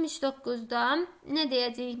 69-da nə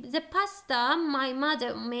deyəcəyik? The pasta my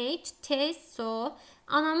mother made tastes so.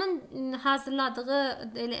 Anamın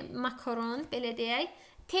hazırladığı makaron, belə deyək.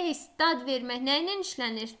 Taste, dad vermək nə ilə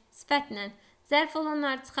işlənir? Sifətlə. Zərf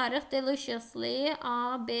olanları çıxarıq. Deliciously,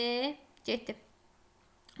 A, B, getdi.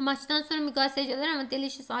 Maçdan sonra müqayisə gəlir, amma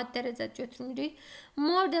delicious adi dərəcə götürmürük.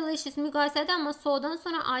 More delicious müqayisədir, amma sodan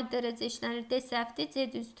sonra adi dərəcə işlənir. D səhvdir, C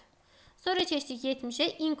düzdür. Sonra keçdik 70-ə.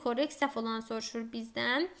 Incorrect, səhv olan soruşur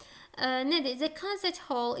bizdən. Nədir? The concert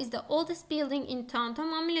hall is the oldest building in town.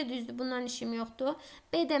 Tamamilə düzdür, bundan işim yoxdur.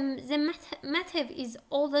 B-də the math is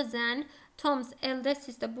older than Tom's elder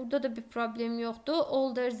sister. Burada da bir problem yoxdur.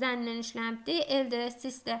 Older than-lə işlənibdir. Elder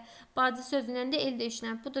sister bacı sözündən də elder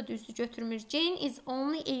işlənib. Bu da düzdür, götürmür. Jane is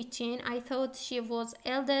only 18. I thought she was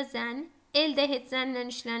elder than. Elder heç than-lə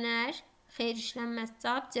işlənər. Xeyr, işlənməz.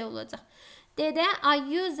 Cavab C olacaq. D-də I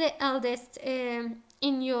use the eldest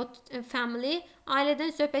in your family. Ailədən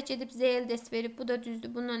söhbət edib Z eldest verib. Bu da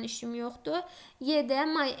düzdür. Bundan işim yoxdur. Y-də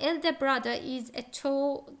my elder brother is a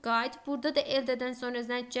tour guide. Burada da elderdən sonra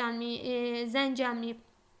zəng gəlməyib.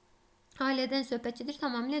 Ailədən söhbət edir.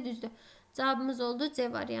 Tamamilə düzdür. Cavabımız oldu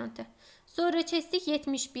C variantı. Sonra keçdik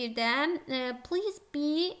 71-də. Please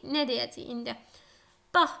be nə deyəcək indi?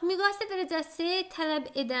 Bax, müqayisə dərəcəsi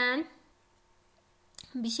tələb edən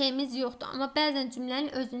bir şeyimiz yoxdur, amma bəzən cümlənin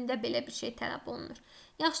özündə belə bir şey tələb olunur.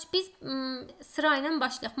 Yaxşı, biz sırayla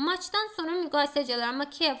başlayaq. Maçdan sonra müqayisə gəlir, amma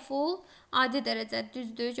careful adi dərəcə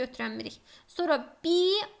düzdür, götürəmirik. Sonra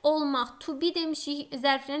be olmaq, to be demişik,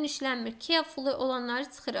 zərflə işlənmir. Careful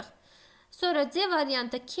olanları çıxırıq. Sonra C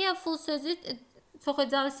variantı careful sözü çox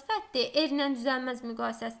öcalı sifətdir. R-lə düzəlməz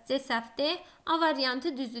müqayisəsi C səhvdir. A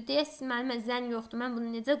variantı düzdür. Deyəsiz, müəllimə zən yoxdur. Mən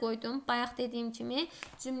bunu necə qoydum? Bayaq dediyim kimi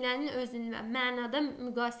cümlənin özündə mənada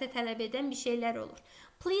müqayisə tələb edən bir şeylər olur.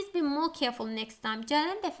 Please be more careful next time.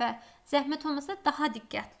 Gələn dəfə zəhmət olmasa daha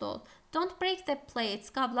diqqətli ol. Don't break the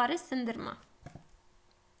plates. Qabları sındırma.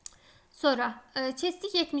 Sonra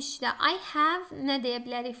keçdik 70-də. I have nə deyə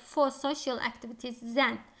bilərik? For social activities.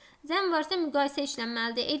 Zən. Zən varsa müqayisə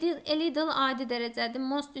işlənməlidir. A little adi dərəcədir.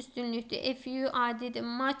 Most üstünlükdür. A few adidir.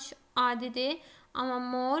 Much adidir. Amma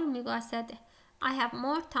more müqayisədir. I have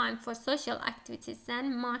more time for social activities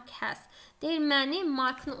than Mark has. Deyir, məni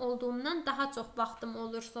Mark'ın olduğundan daha çox vaxtım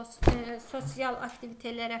olur sosial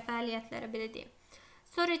aktivitelərə, fəaliyyətlərə, belə deyim.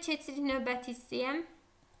 Sonra keçirik növbəti hissəyə.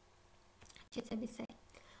 Keçə bilsək.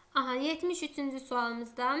 Aha, 73-cü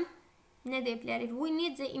sualımızda nə deyə bilərik? We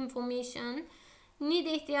need the information. Need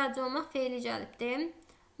ehtiyacı olmaq feili gəlibdir.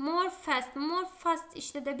 More fast. More fast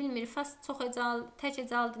işlədə bilmir. Fast çox tək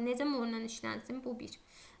ecalıdır. Necə more-la işlənsin? Bu bir.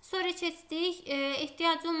 Sonra keçdik.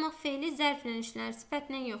 Ehtiyacı olmaq feili zərflə işlənir.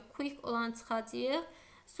 Sifətlə yox. Quick olan çıxacaq.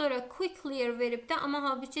 Sonra quickly verib də, amma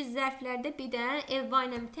halbuki zərflərdə bir də ly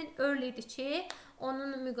ilə bitən earlydir ki,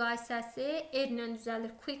 onun müqayisəsi r-lə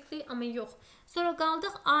düzəlir. Quickly, amma yox. Sonra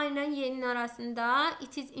qaldıq A ilə Y-nin arasında.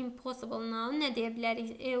 It is impossible now. Nə deyə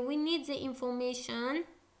bilərik? We need the information.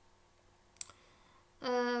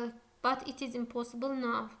 But it is impossible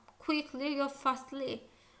now. Quickly, yox fastly.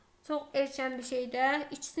 Çox erkən bir şeydə.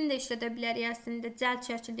 İkisini də işlədə bilərik əslində. Cəld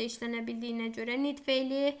şəkildə işlənə bildiyinə görə. Need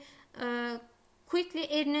feili quickly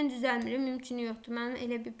r-lə düzəlmir. Mümkün yoxdur. Mənim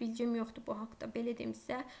elə bir bilgim yoxdur bu haqda. Belə deyim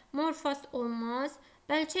sizə. More fast olmaz.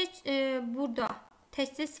 Bəlkə burada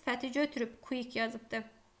təkcə sifəti götürüb quick yazıbdır.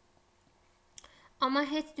 Amma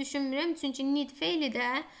heç düşünmürəm. Çünki need feili də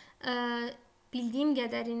bildiyim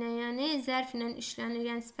qədərinə, yəni zərflə işlənir,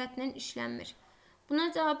 yəni sifətlə işlənmir.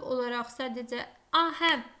 Buna cavab olaraq sadəcə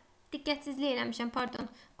hə, diqqətsizlik eləmişəm, pardon.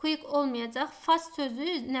 quick olmayacaq. Fast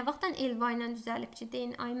sözü nə vaxtdan elva ilə düzəlib ki,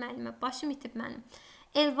 deyin ay müəllimə, başım itib mənim.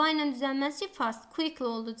 Elva ilə düzəlməz ki, fast, quickly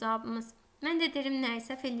oldu cavabımız. Mən də derim nəyə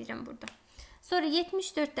səhv eləyirəm burada. Sonra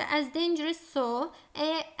 74-də as dangerous so,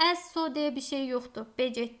 as so deyə bir şey yoxdur, B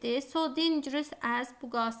getdi. So dangerous as bu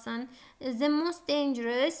qalsın. The most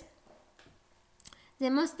dangerous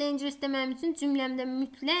deməyim üçün cümləmdə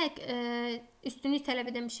mütləq üstünlük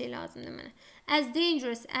tələb edən bir şey lazımdır mənə. As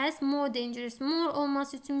dangerous as, more dangerous, more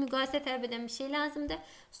olması üçün müqayisə tələb edən bir şey lazımdır.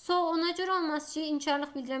 So ona görə olması ki,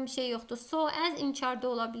 inkarlıq bildirən bir şey yoxdur. So as inkarda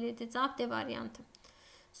ola bilirdi. Cavab D variantı.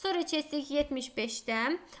 Sonra keçdik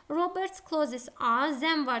 75-də. Robert's clothes are,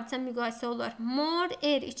 zəm varsa müqayisə olar. More,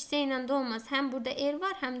 ikisi ilə də olmaz. Həm burada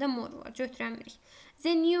var, həm də more var. Götürəmirik.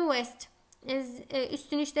 The newest,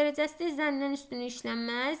 üstünlük dərəcəsidir. Zəndən üstünlük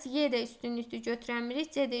işlənməz. Y də üstünlükdür,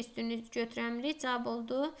 götürəmirik. C də üstünlükdür, götürəmirik. Cavab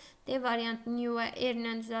oldu. D variantı new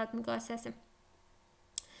ilə düzəlt müqayisəsi.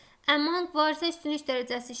 Among varsa üstünlük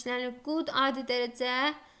dərəcəsi işlənir. Good, adi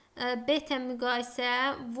dərəcə. Better müqayisə,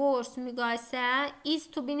 worse müqayisə, is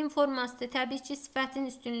to be'nin formasıdır. Təbii ki, sifətin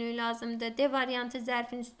üstünlüyü lazımdır. D variantı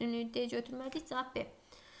zərfin üstünlüyü D götürmədik. Cavab B.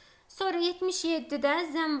 Sonra 77-də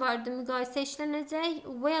zəm vardı, müqayisə işlənəcək.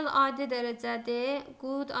 Well adi dərəcədir.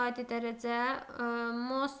 Good adi dərəcə.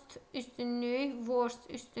 Most üstünlük,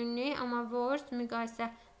 worst üstünlük. Amma worst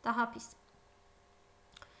müqayisə daha pis.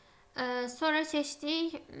 Sonra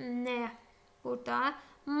keçdik nəyə? Burada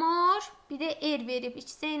more, bir də verib.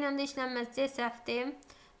 İkisi ilə də işlənməz. C səhvdir.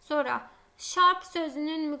 Sonra sharp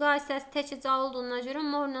sözünün müqayisəsi təkcə olduğuna görə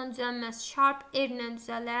more ilə düzəlməz. Sharp ilə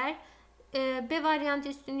düzələr. B variantı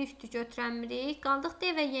üstünlükdür, götürəmirik. Qaldıq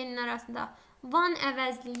D və Y-nin arasında. One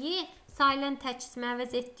əvəzliyi sayılən tək ismi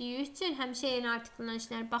əvəz etdiyi üçün həmişə yeni artiklından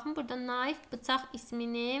işlənir. Baxın, burada knife, bıçaq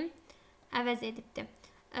ismini əvəz edibdir.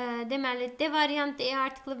 Deməli, D variantı E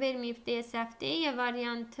artiklı verməyib, D səhvdir. Y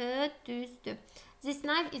variantı düzdür. This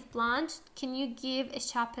knife is blunt. Can you give a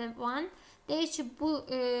sharper one? Deyir ki, bu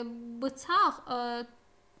bıçaq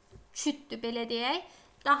kütdür, belə deyək.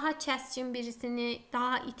 Daha kəskin birisini,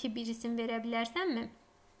 daha iti birisini verə bilərsənmi?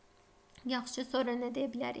 Yaxşı, sonra nə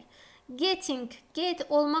deyə bilərik? Getting, get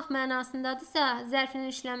olmaq mənasındadırsa, zərfin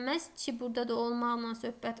işlənməz ki, burada da olmaqla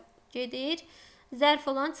söhbət gedir. Zərf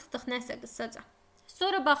olan çıxdıq nəsə qısaca.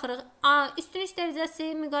 Sonra baxırıq, üstünlük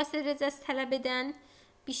dərəcəsi, müqayisə dərəcəsi tələb edən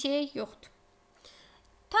bir şey yoxdur.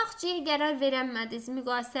 Tutaq ki, qərar verənmədiniz,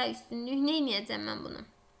 müqayisə üstünlük, nə edəcəm mən bunu?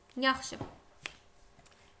 Yaxşı.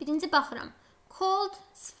 Birinci baxıram. Cold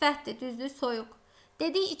sifətdir, düzdür, soyuq.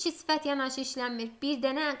 Dedik, iki sifət yanaşı işlənmir. Bir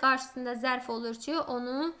dənə qarşısında zərf olur ki,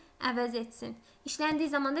 onu əvəz etsin. İşləndiyi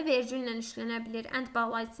zaman da vergüllə işlənə bilir, and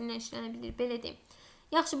bağlayıcı ilə işlənə bilir, belə deyim.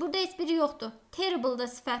 Yaxşı, burada heç biri yoxdur. Terrible da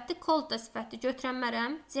sifətdir, cold da sifətdir,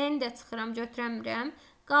 götürənmərəm. C-ni də çıxıram, götürəmirəm.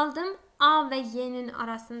 Qaldım A və Y-nin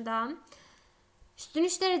arasında.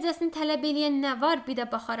 Üstünlük dərəcəsini tələb eləyən nə var? Bir də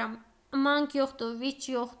baxaram. Among yoxdur, which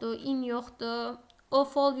yoxdur, in yoxdur,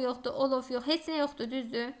 of all yoxdur, all of yox. Heç nə yoxdur,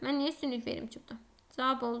 düzdür. Mən niyə üstünlük verim ki burada?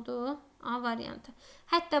 Cavab oldu A variantı.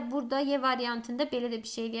 Hətta burada Y variantında belə də bir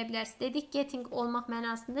şey eləyə bilərsiniz. Dedik, getting olmaq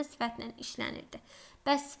mənasında sifətlə işlənirdi.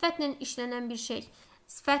 Bəs sifətlə işlənən bir şey,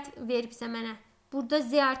 sifət veribsə mənə, burada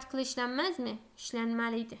Z artiklı işlənməzmi?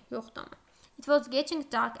 İşlənməliydi. Yoxdur amma. It was getting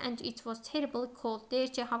dark and it was terribly cold.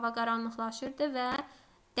 Deyir ki, hava qaranlıqlaşırdı və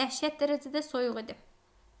dəhşət dərəcədə soyuq idi.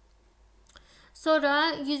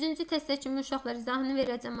 Sonra 100-cü testə kimi uşaqlar izahını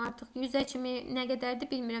verəcəm artıq. 100-ə kimi nə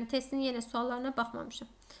qədərdir bilmirəm. Testin yenə suallarına baxmamışım.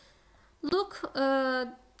 Look,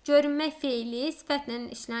 görünmək feili sifətlə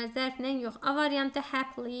işlənir, zərflə yox. A variantı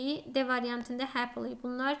happily, D variantında happily.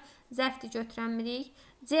 Bunlar zərfdir, götürəmirik.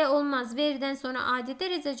 C olmaz. Verdən sonra adi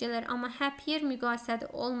dərəcə gələr, amma happier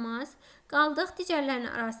müqayisədə olmaz. Qaldıq digərlərin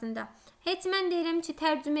arasında. Heç mən deyirəm ki,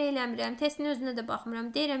 tərcümə eləmirəm. Testin özünə də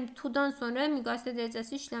baxmıram. Deyirəm, to-dan sonra müqayisə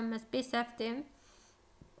dərəcəsi işlənməz. B səhvdir.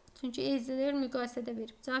 Çünki ezilir, müqayisədə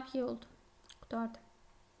verib. Cavab Y oldu. Qutardı.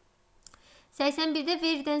 81-də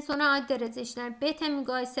verdən sonra adi dərəcə işlənir. B-tə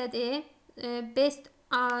müqayisədir. Best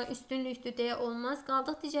üstünlükdür deyə olmaz.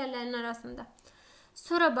 Qaldıq digərlərin arasında.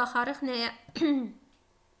 Sonra baxarıq nəyə?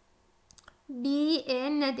 B-e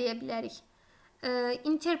nə deyə bilərik?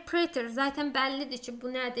 Interpreter zaten bəllidir ki, bu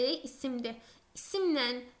nədir? İsimdir.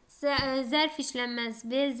 İsimlə zərf işlənməz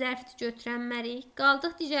və zərf götürənmərik.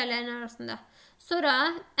 Qaldıq digərlərin arasında. Sonra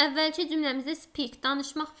əvvəlki cümləmizdə speak,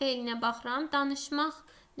 danışmaq feilinə baxıram. Danışmaq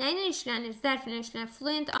nə ilə işlənir? Zərf ilə işlənir.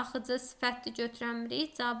 Fluent, axıcı, sifətdir,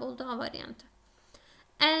 götürənmirik. Cavab oldu A variantı.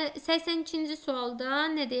 82-ci sualda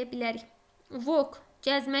nə deyə bilərik? Walk,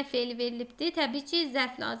 gəzmək feili verilibdir. Təbii ki,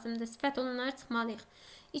 zərf lazımdır. Sifət olanları çıxmalıyıq.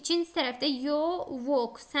 İkinci tərəfdə yo,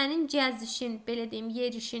 walk, sənin gəzişin, belə deyim,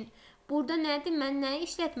 yerişin. Burada nədir? Mən nəyi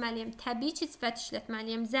işlətməliyim? Təbii ki, sifət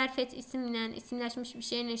işlətməliyim. Zərf et isimlə, isimləşmiş bir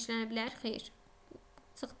şeylə işlənə bilər? Xeyr.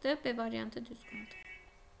 Çıxdı. B variantı düz qaldı.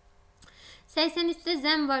 83-də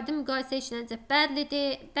zəm vardı, müqayisə işlənəcək.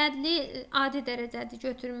 Bədli adi dərəcədir,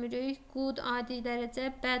 götürmürük. Good adi dərəcə,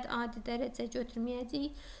 bad adi dərəcə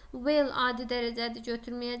götürməyəcəyik. Well adi dərəcədir,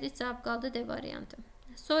 götürməyəcəyik. Cavab qaldı D variantı.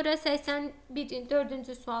 Sonra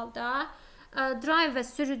 84-cü sualda drive və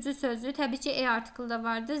sürücü sözü təbii ki, artikelda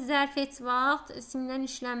vardı. Zərf et vaxt isimdən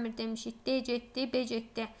işlənmir demişik. D getdi, B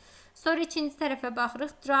getdi. Sonra ikinci tərəfə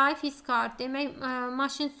baxırıq. Drive his car demək,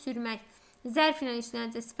 maşın sürmək. Zərf ilə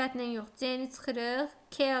işlənəcək, sifətlə yox. C-ni çıxırıq.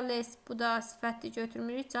 Careless, bu da sifətli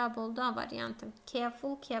götürmürük. Cavab oldu A variantı.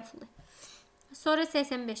 Careful, carefully. Sonra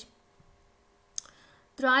 85.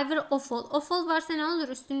 Driver awful. Awful varsa nə olur?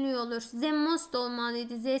 Üstünlük olur. Z most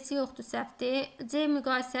olmalıydı. Z-si yoxdur, səhvdir. C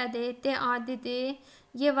müqayisədir. D adidir.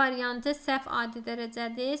 Y variantı səhv adi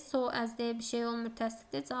dərəcədir. So as deyə bir şey olmur,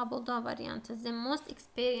 təsdiqdir. Cavab oldu A variantı. The most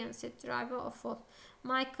experienced driver awful.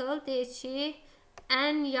 Michael deyir ki,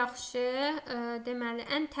 ən yaxşı, deməli,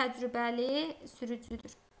 ən təcrübəli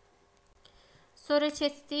sürücüdür. Sonra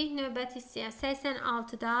keçdik növbəti hissəyə.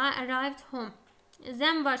 86-da arrived home.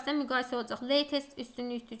 Zəm varsa müqayisə olacaq. Latest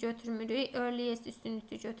üstünlükdür, götürmürük. Earliest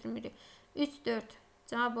üstünlükdür, götürmürük. 3-4.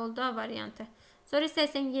 Cavab oldu A variantı. Sonra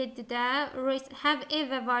 87-də have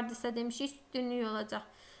ever vardısa demişik, üstünlük olacaq.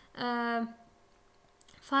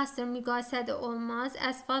 Faster müqayisədə olmaz.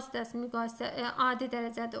 As fast as müqayisə adi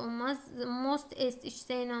dərəcədə olmaz. Most est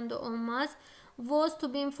işsə ilə də olmaz. Was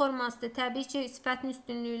to be informasıdır. Təbii ki, sifətin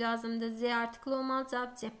üstünlüyü lazımdır. Z artikli olmalı.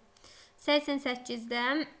 Cavab C.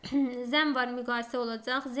 88-də zəm var, müqayisə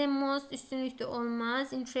olacaq. Z most üstünlükdə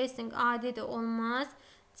olmaz. Interesting adi də olmaz.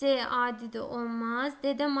 C adi də olmaz.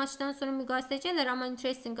 D-də maçdan sonra müqayisə gəlir, amma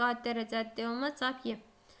interesting adi dərəcədə olmaz. Cavab Y.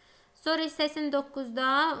 Sonra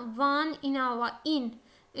 89-da one in our in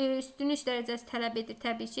üstünlük dərəcəsi tələb edir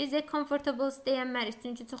təbii ki. Z comfortable deyənmərik,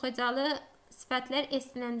 çünki çox hecalı sifətlər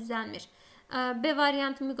S-lə düzəlmir. B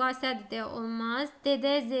variantı müqayisədir deyə olmaz.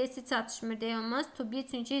 D-də Z-si çatışmır deyə olmaz. To be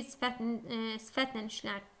çünki sifətlə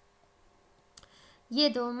işlənir. Y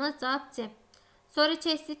də olmaz. Cavab C. Sonra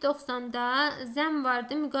keçdik 90-da zəm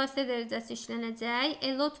vardı, müqayisə dərəcəsi işlənəcək.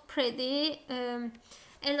 A lot pretty.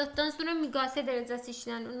 Elotdan sonra müqayisə dərəcəsi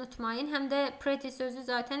işlənir, unutmayın. Həm də pretty sözü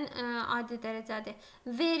zaten adi dərəcədir.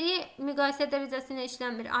 Very müqayisə dərəcəsinə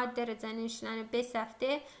işlənmir, adi dərəcəyə işlənir. B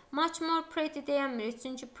səhvdir. Much more pretty deyənmirik,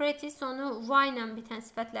 çünki pretty sonu y ilə bitən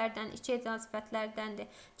sifətlərdən, iki hecalı sifətlərdəndir.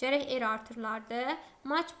 Gərək artırlardı.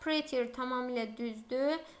 Much prettier tamamilə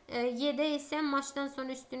düzdür. Y-də isə muchdan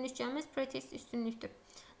sonra üstünlük gəlməz, pretty üstünlükdür.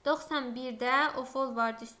 91-də awful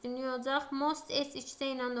vardı, üstünlük olacaq. Most s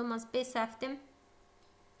ikisi ilə olmaz, B səhvdir.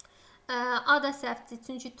 A da səhvdir,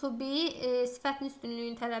 çünki to be sifətin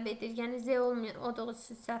üstünlüyünü tələb edir. Yəni Z olmayan, o da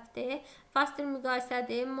səhvdir. Faster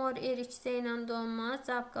müqayisədir. More ikisi ilə də olmaz.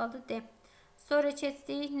 Cavab qaldı D. Sonra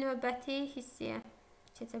keçdik növbəti hissəyə.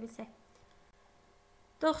 Keçə bilsək.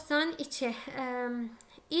 92.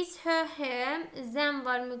 Is, her, zəm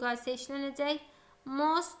var, müqayisə işlənəcək.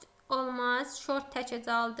 Most olmaz, short tək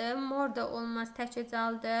hecalıdır. More da olmaz, tək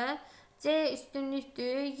hecalıdır. C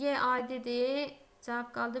üstünlükdür. Y adidir.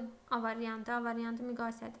 Cavab qaldı A variantı. A variantı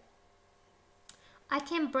müqayisədir. I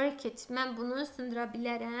can break it. Mən bunu sındıra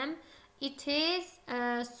bilərəm. It is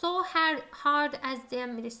so hard as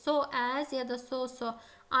deyənmirik. So as ya da so.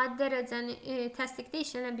 Adi dərəcəni təsdiqdə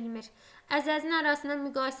işlənə bilmir. Əzəzin arasında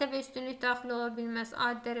müqayisə və üstünlük daxil ola bilməz.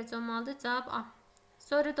 Adi dərəcə olmalıdır. Cavab A.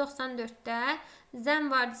 Sonra 94-də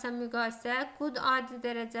zəm vardısa müqayisə. Good adi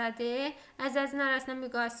dərəcədir. Əzəzin arasında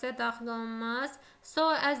müqayisə daxil olmaz. So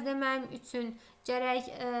as deməyim üçün gərək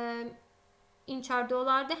inkarda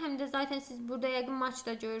olardı. Həm də zaten siz burada yəqin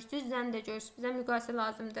maçda görürsünüz, zən də görürsünüz. Bizə müqayisə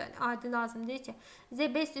lazımdır, adi lazımdır ki.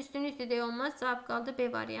 Z-best üstünlükdə deyə olmaz. Cavab qaldı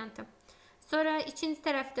B variantı. Sonra ikinci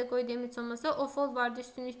tərəfdə qoyduğum heç olmasa awful vardı,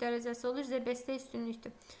 üstünlük dərəcəsi olur. Z-bestdə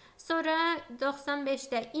üstünlükdür. Sonra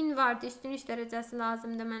 95-də in vardı, üstünlük dərəcəsi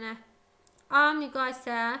lazımdır mənə. A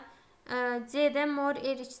müqayisə. C-də more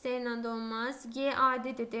ikisi ilə də olmaz. G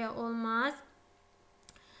adidir deyə olmaz.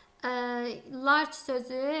 Large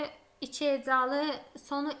sözü iki hecalı,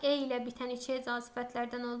 sonu E ilə bitən iki hecalı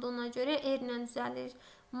sifətlərdən olduğuna görə E ilə düzəlir.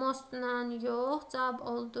 Mostla yox. Cavab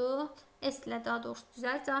oldu. S ilə daha doğrusu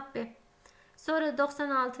düzəlir. Cavab B. Sonra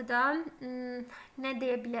 96-da nə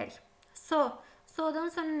deyə bilərik?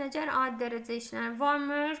 So'dan sonra necər adi dərəcə işlənir?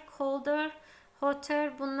 Warmer, colder,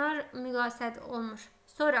 hotter, bunlar müqayisədə olmur.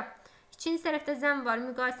 Sonra ikinci tərəfdə zəm var,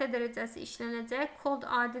 müqayisə dərəcəsi işlənəcək. Cold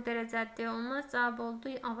adi dərəcədə olmaz. Cavab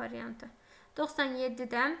oldu A variantı.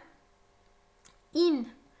 97-də in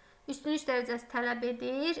Üstünlük dərəcəsi tələb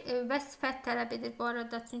edir və sifət tələb edir bu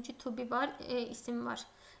arada. Çünki to be var, isim var.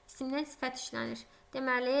 İsimdən sifət işlənir.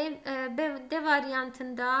 Deməli, D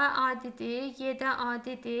variantında adidir, Y-də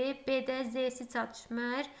adidir, B-də Z-si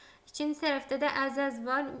çatışmır. İkinci tərəfdə də əzəz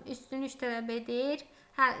var, üstünlük tələb edir.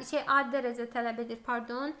 Adi dərəcə tələb edir,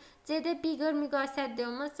 pardon. C-də bigger müqayisədə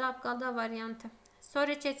olmaz, cavab qaldı A variantı.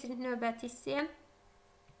 Sonra keçirik növbəti hissəyə.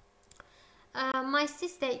 My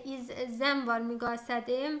sister is zəm var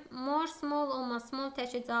müqayisədir. More small olmaz. Small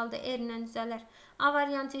təşkildə R-lə düzələr. A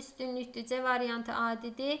variantı üstünlükdür. C variantı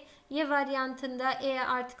adidir. Y variantında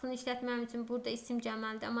artiklını işlətməm üçün burada isim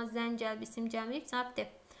gəlməlidir. Amma zən gəlib isim gəlməyib. Cavab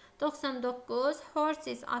D. 99.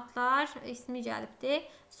 Horses atlar ismi gəlibdir.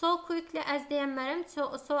 So quickly as deyənmərəm.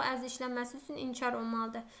 So as işlənməsi üçün inkar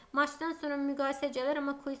olmalıdır. Maçdan sonra müqayisə gələr,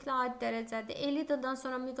 amma quickly adi dərəcədir. A little'dan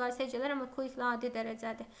sonra müqayisə gələr, amma quickly adi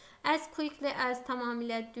dərəcədir. As quickly as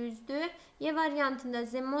tamamilə düzdür. Y variantında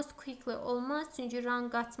the most quickly olmaz. Çünki run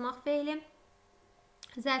qaçmaq feili.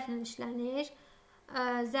 Zərflə işlənir.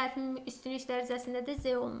 Zərfin üstünlük dərəcəsində də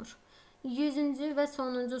Z olmur. 100-cü və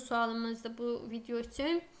sonuncu sualımızdır bu video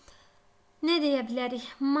üçün. Nə deyə bilərik?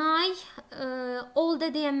 My, all-da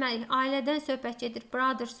deyənmərik. Ailədən söhbət gedir.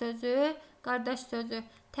 Brother sözü, qardaş sözü.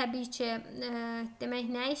 Təbii ki, demək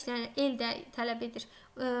nə işlənir? El də tələb edir.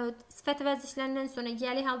 Sifət vəzifələrindən sonra,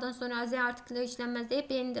 gəli haldan sonra az artiklı işlənməz deyib,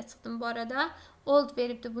 B-ni də çıxdım bu arada. Old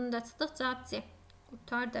veribdir, bunu da çıxdıq. Cavab C.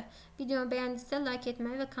 Qurtardı. Videomu bəyəndinizsə like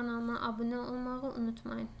etməyi və kanalıma abunə olmağı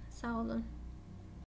unutmayın. Sağ olun.